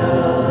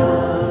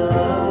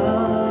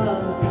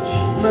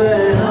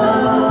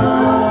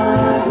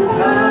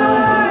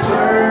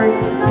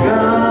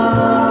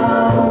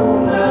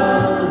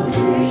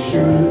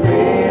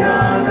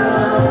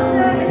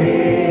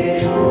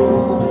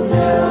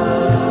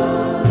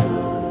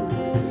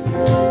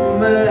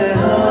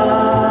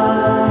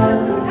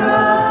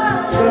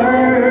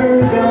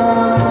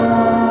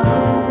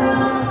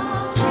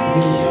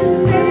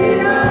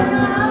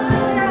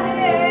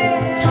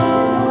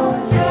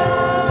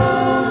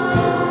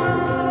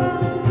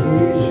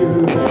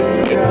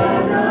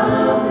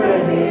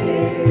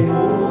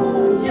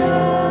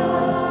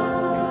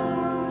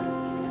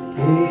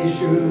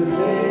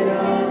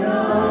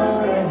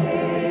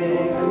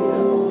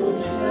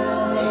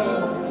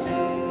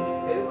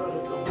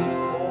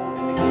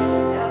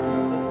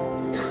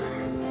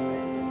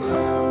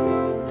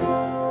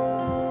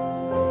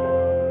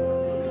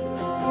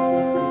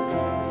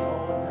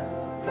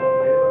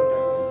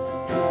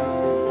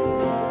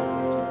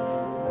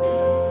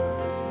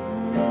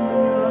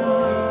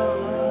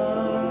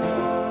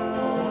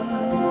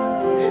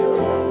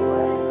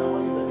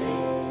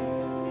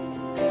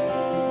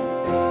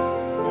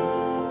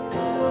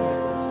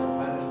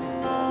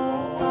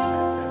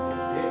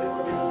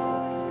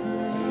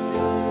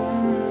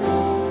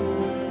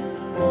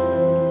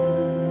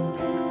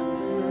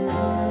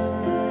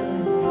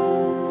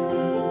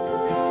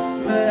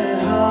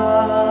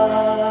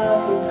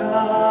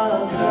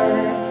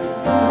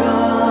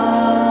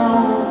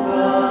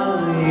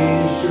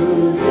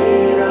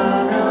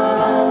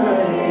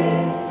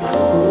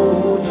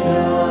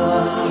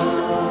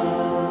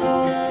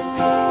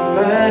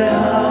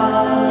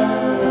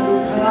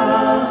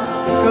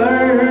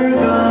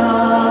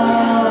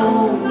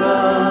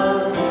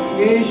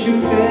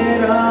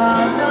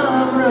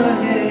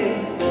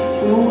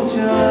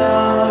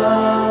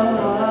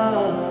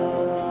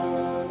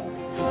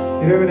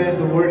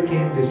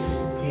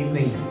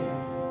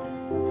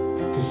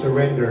 to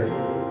surrender,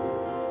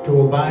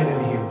 to abide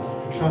in Him,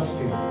 to trust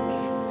Him.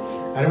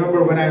 I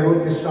remember when I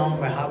wrote this song,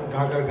 "Main haath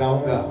uthakar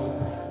gaunga,"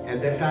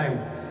 at that time,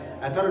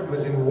 I thought it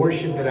was in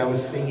worship that I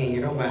was singing,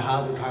 "Main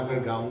haath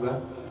uthakar gaunga."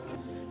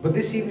 But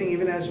this evening,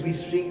 even as we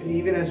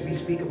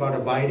speak about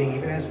abiding,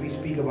 even as we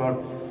speak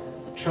about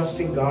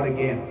trusting God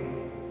again,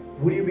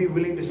 would you be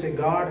willing to say,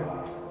 "God,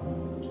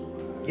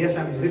 yes,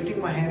 I'm lifting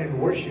my hand in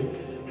worship,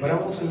 but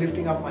I'm also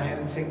lifting up my hand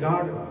and saying,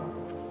 God,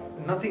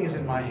 nothing is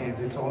in my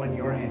hands, it's all in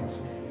your hands,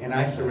 and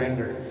I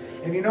surrender."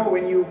 And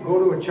when you go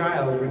to a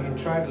child, when you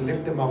try to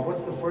lift them up,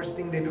 what's the first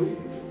thing they do?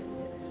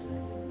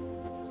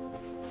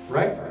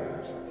 Right?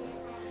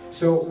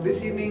 So this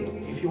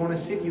evening, if you want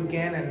to sit, you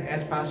can. And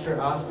as Pastor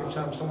asked,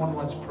 if someone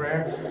wants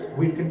prayer,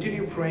 we'll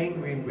continue praying.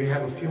 We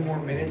have a few more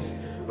minutes.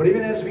 But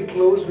even as we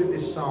close with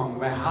this song,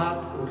 "Main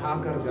haath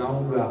uthakar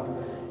gaunga,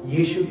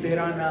 Yeshu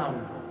tera naam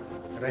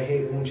rahe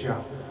uncha."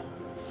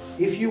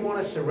 If you want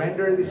to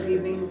surrender this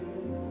evening,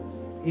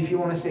 if you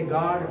want to say,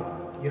 "God,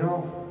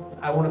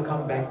 I want to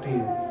come back to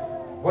you,"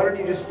 why don't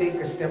you just take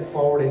a step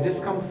forward and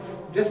just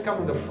come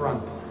to the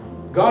front.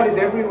 God is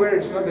everywhere.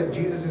 It's not that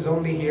Jesus is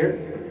only here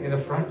in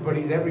the front, but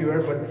He's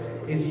everywhere. But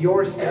it's your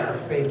step of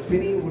faith.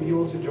 Finny, would you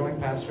also join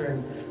Pastor and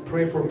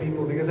pray for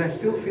people? Because I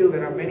still feel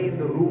there are many in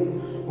the room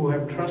who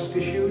have trust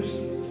issues,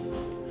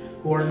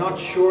 who are not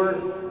sure.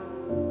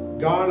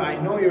 God, I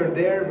know you're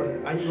there, but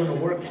are you going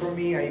to work for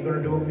me? Are you going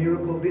to do a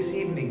miracle this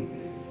evening?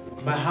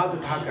 Main haath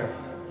uthakar,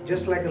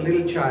 just like a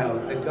little child,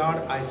 that God,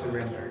 I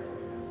surrender.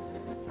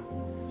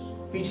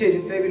 पीछे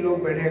जितने भी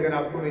लोग बैठे, अगर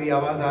आपको मेरी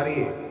आवाज आ रही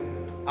है,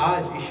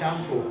 आज इस शाम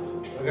को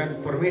अगर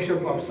परमेश्वर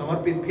को आप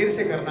समर्पित फिर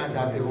से करना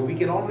चाहते हो, we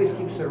can always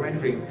keep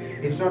surrendering.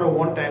 It's not a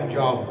one-time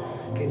job.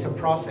 It's a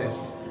process.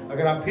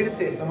 अगर आप फिर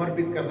से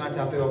समर्पित करना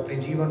चाहते हो अपने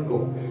जीवन को,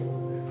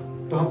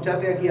 तो हम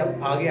चाहते हैं कि आप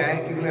आगे आए,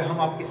 क्योंकि हम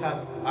आपके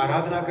साथ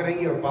आराधना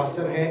करेंगे और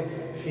पास्टर है,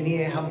 फिनी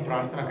है, हम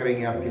प्रार्थना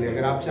करेंगे आपके लिए.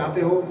 अगर आप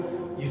चाहते हो,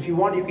 if you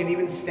want, you can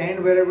even stand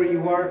wherever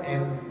you are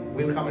and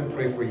we'll come and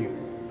pray for you.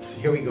 So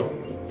here we go.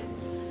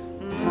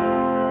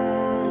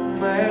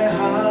 मैं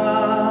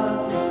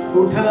हाथ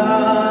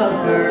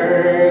उठाकर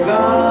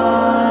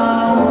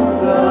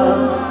गाऊंगा,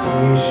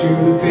 यीशु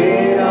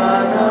तेरा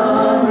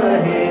नाम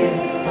रहे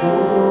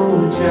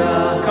ऊंचा.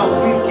 Come,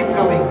 please keep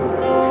coming.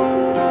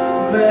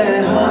 मैं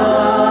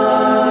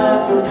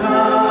हाथ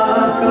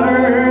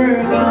उठाकर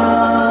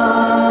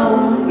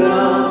गाऊंगा,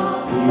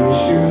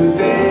 यीशु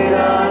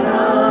तेरा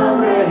नाम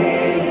रहे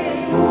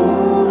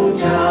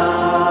ऊंचा.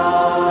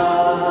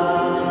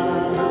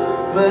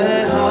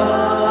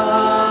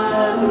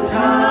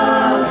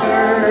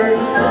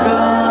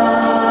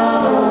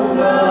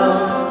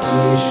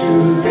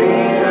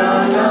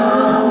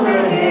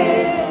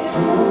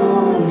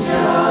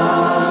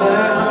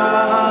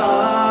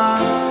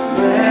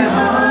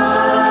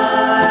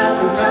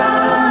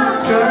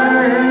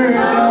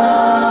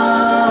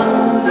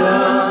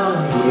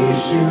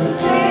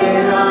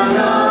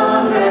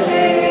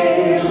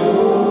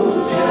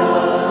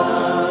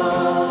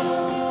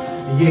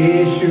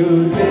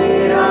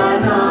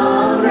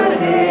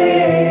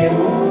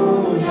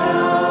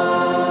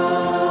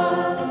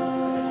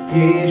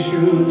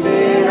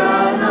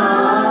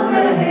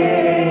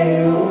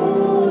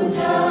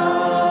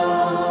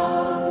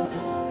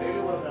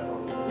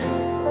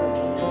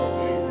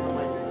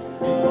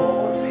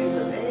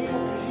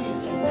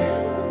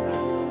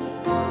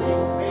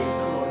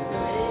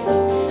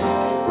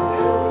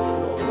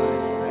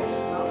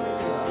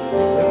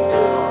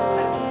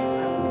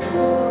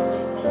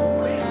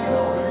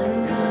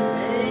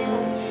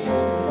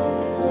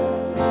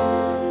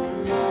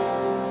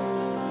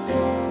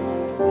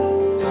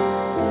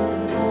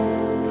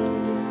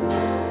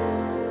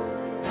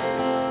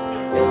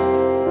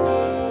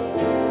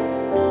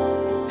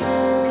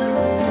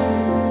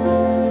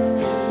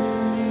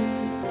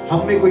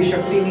 मैं कोई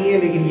शक्ति नहीं है,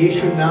 लेकिन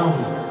यीशु नाम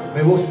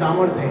में वो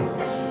सामर्थ है.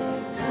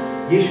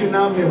 यीशु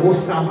नाम में वो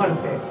सामर्थ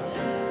है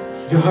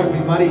जो हर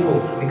बीमारी को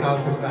निकाल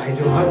सकता है,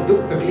 जो हर दुख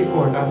तकलीफ को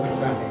हटा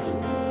सकता है.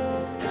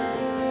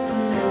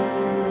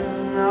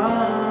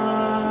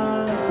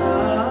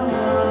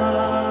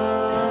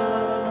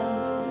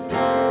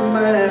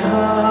 मैं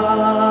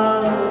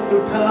हाथ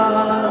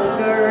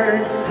उठाकर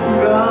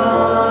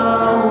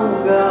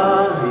गाऊंगा,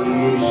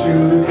 यीशु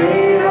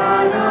तेरा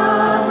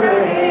नाम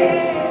रहे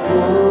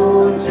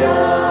ऊंचा.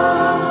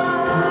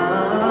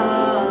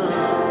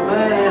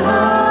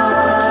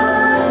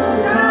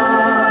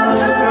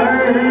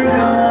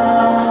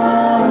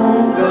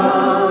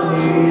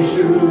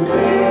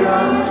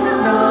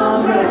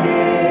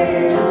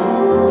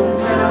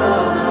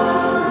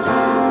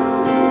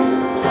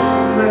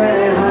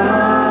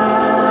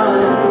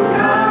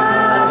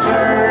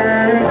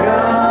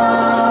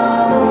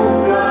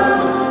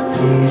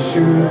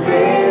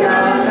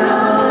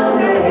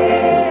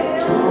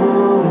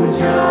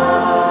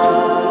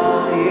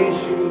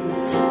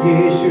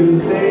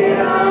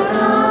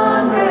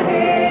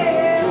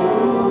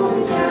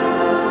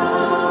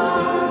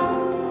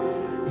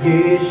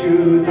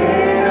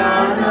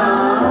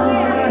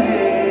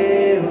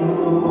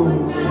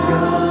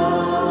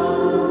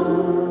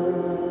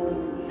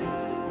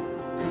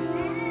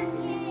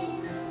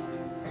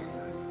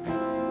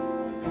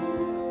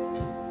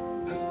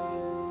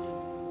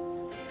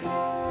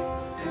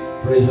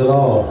 Praise the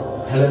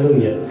Lord.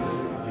 Hallelujah.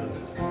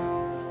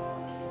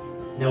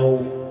 Now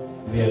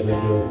we are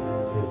going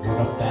to say a word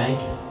of thank.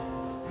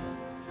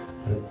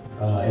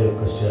 I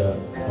request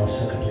our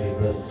secretary,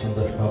 Brother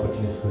Santosh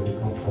Pappachan, is going to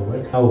come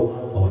forward. Now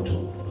over to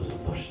Brother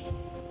Santosh.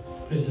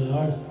 Praise the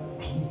Lord.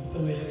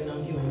 परमेश्वर के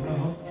नाम की महिमा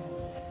हो.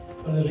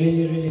 I want to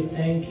really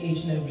thank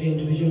each and every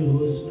individual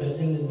who is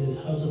present in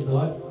this house of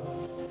God.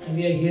 And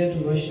we are here to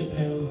worship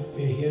Him.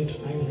 We are here to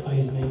magnify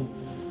His name.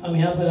 हम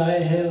यहाँ पर आए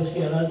हैं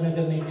उसकी आराधना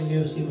करने के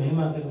लिए, उसकी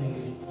महिमा करने के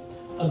लिए.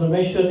 और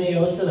परमेश्वर ने ये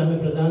अवसर हमें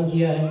प्रदान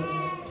किया है.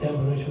 तेरा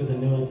परमेश्वर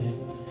धन्यवाद है.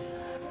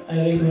 I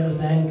really want to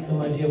thank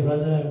my dear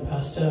brother and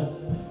pastor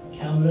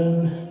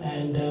Cameron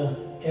and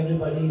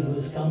everybody who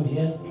has come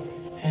here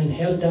and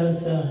helped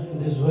us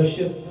in this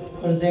worship.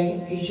 I want to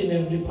thank each and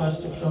every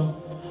pastor from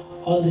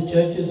all the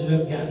churches who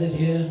have gathered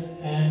here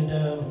and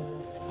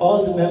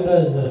all the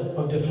members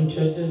of different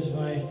churches,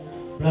 my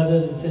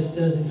brothers and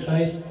sisters in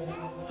Christ.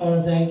 I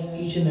want to thank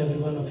each and every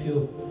one of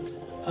you.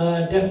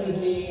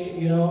 Definitely,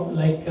 you know,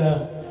 like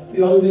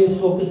we always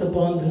focus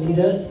upon the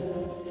leaders.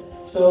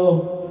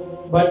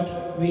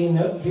 But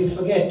we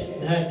forget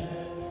that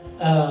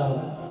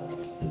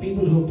the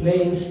people who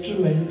play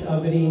instrument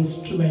are very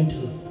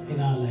instrumental in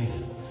our life.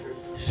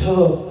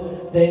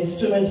 So the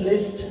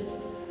instrumentalist,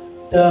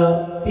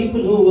 the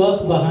people who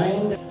work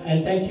behind,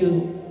 and thank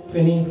you,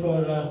 Finny,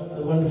 for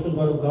the wonderful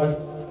word of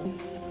God.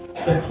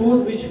 The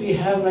food which we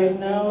have right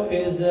now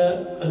is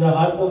the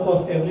hard work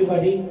of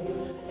everybody.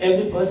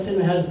 Every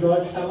person has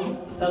brought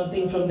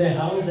something from their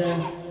house,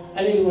 and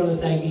I really want to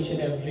thank each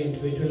and every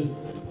individual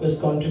who has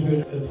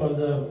contributed for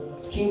the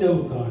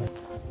kingdom of God.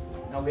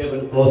 Now we are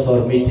going to close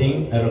our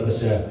meeting. I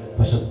request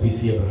Pastor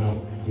P.C.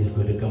 Abraham is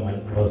going to come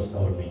and close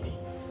our meeting.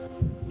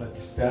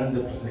 Let's stand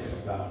in the presence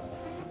of God.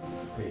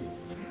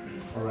 Please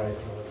arise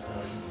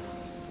ourselves.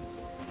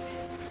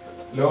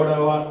 Lord,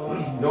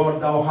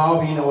 thou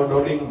hast been our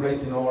dwelling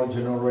place in all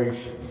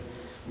generations.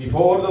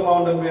 Before the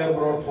mountain were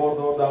brought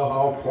forth,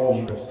 thou hast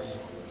formed us.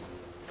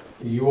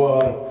 You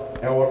are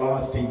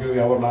everlasting to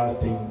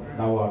everlasting,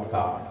 thou art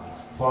God.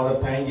 Father,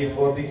 thank you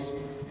for this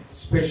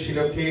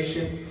special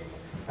occasion.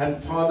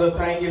 And Father,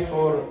 thank you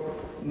for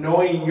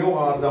knowing you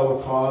are our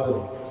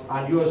Father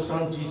and your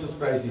Son Jesus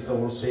Christ is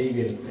our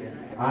Savior.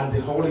 And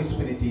the Holy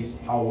Spirit is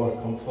our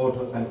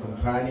comforter and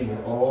companion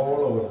in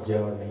all our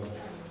journey.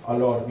 Oh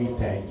Lord, we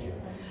thank you.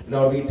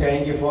 Lord, we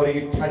thank you for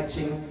your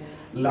touching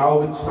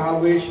love and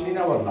salvation in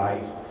our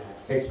life.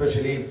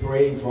 Especially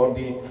praying for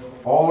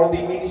all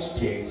the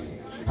ministries,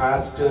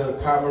 Pastor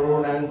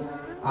Cameron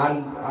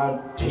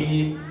and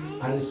team,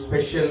 and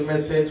special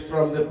message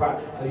from the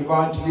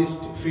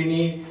evangelist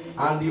Finny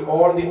and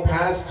all the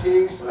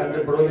pastors and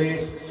the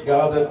brothers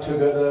gathered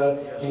together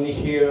in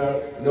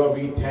here. Lord,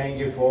 we thank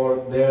you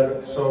for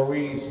their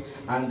service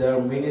and their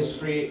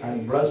ministry,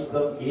 and bless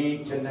them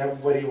each and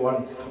every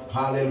one.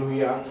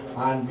 Hallelujah.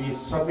 And be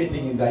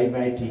submitting in thy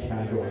mighty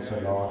hand also,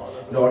 Lord.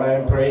 Lord, I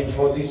am praying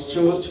for this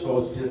church,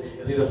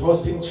 the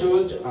hosting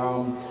church,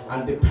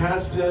 and the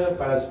pastor,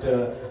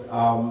 Pastor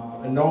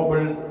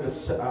Noble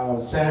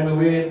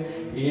Samuel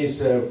is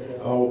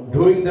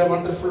doing the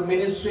wonderful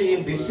ministry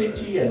in this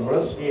city, and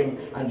bless him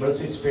and bless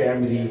his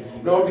family.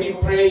 Lord, we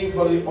pray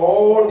for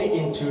all the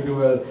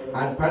individual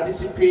and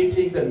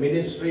participating the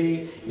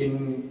ministry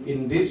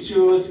in this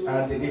church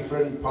and the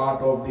different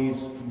part of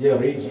this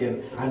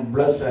region, and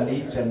bless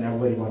each and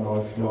every one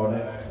else,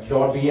 Lord.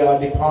 Lord, we are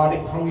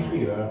departing from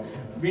here.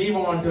 We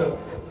want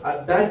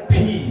that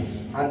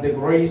peace and the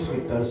grace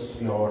with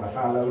us, Lord.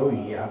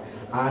 Hallelujah.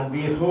 And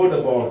we heard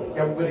about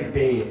every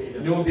day,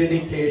 new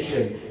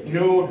dedication,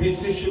 new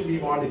decision we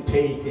want to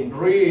take and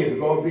read.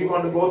 God, we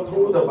want to go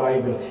through the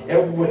Bible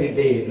every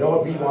day.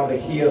 Lord, we want to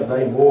hear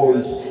thy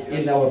voice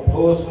in our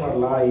personal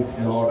life,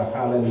 Lord.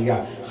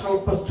 Hallelujah.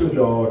 Help us to,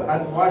 Lord,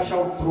 and wash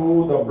out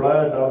through the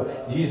blood of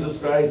Jesus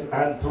Christ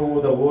and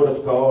through the word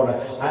of God.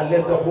 And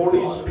let the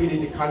Holy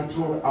Spirit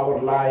control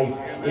our life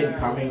in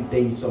coming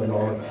days, oh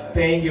Lord.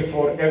 Thank you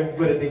for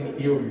everything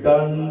you've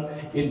done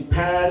in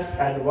past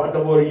and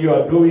whatever you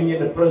are doing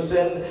in the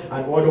present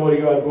and whatever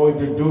you are going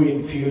to do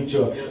in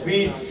future.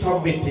 We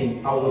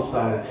submitting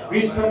ourselves.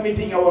 We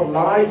submitting our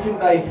life in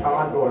thy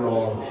hand, oh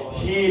Lord.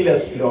 Heal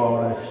us,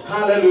 Lord.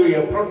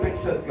 Hallelujah. Protect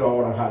us,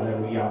 Lord.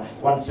 Hallelujah.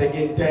 Once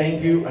again,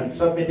 thank you, and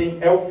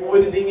submitting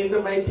everything in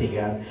the mighty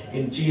hand.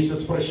 In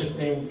Jesus' precious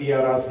name we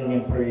are asking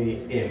and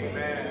pray. Amen.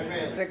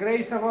 Amen. The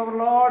grace of our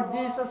Lord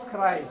Jesus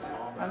Christ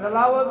and the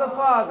love of the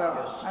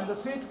Father and the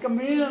sweet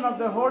communion of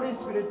the Holy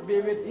Spirit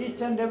be with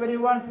each and every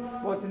one,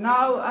 both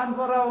now and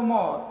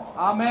forevermore.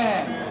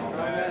 Amen.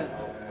 Amen.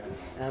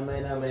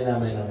 Amen. Amen.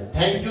 Amen. Amen.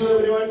 Thank you,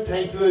 everyone.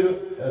 Thank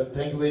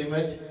you very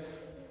much.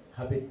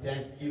 Happy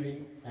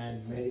Thanksgiving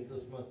and Merry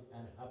Christmas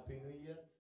and Happy New Year.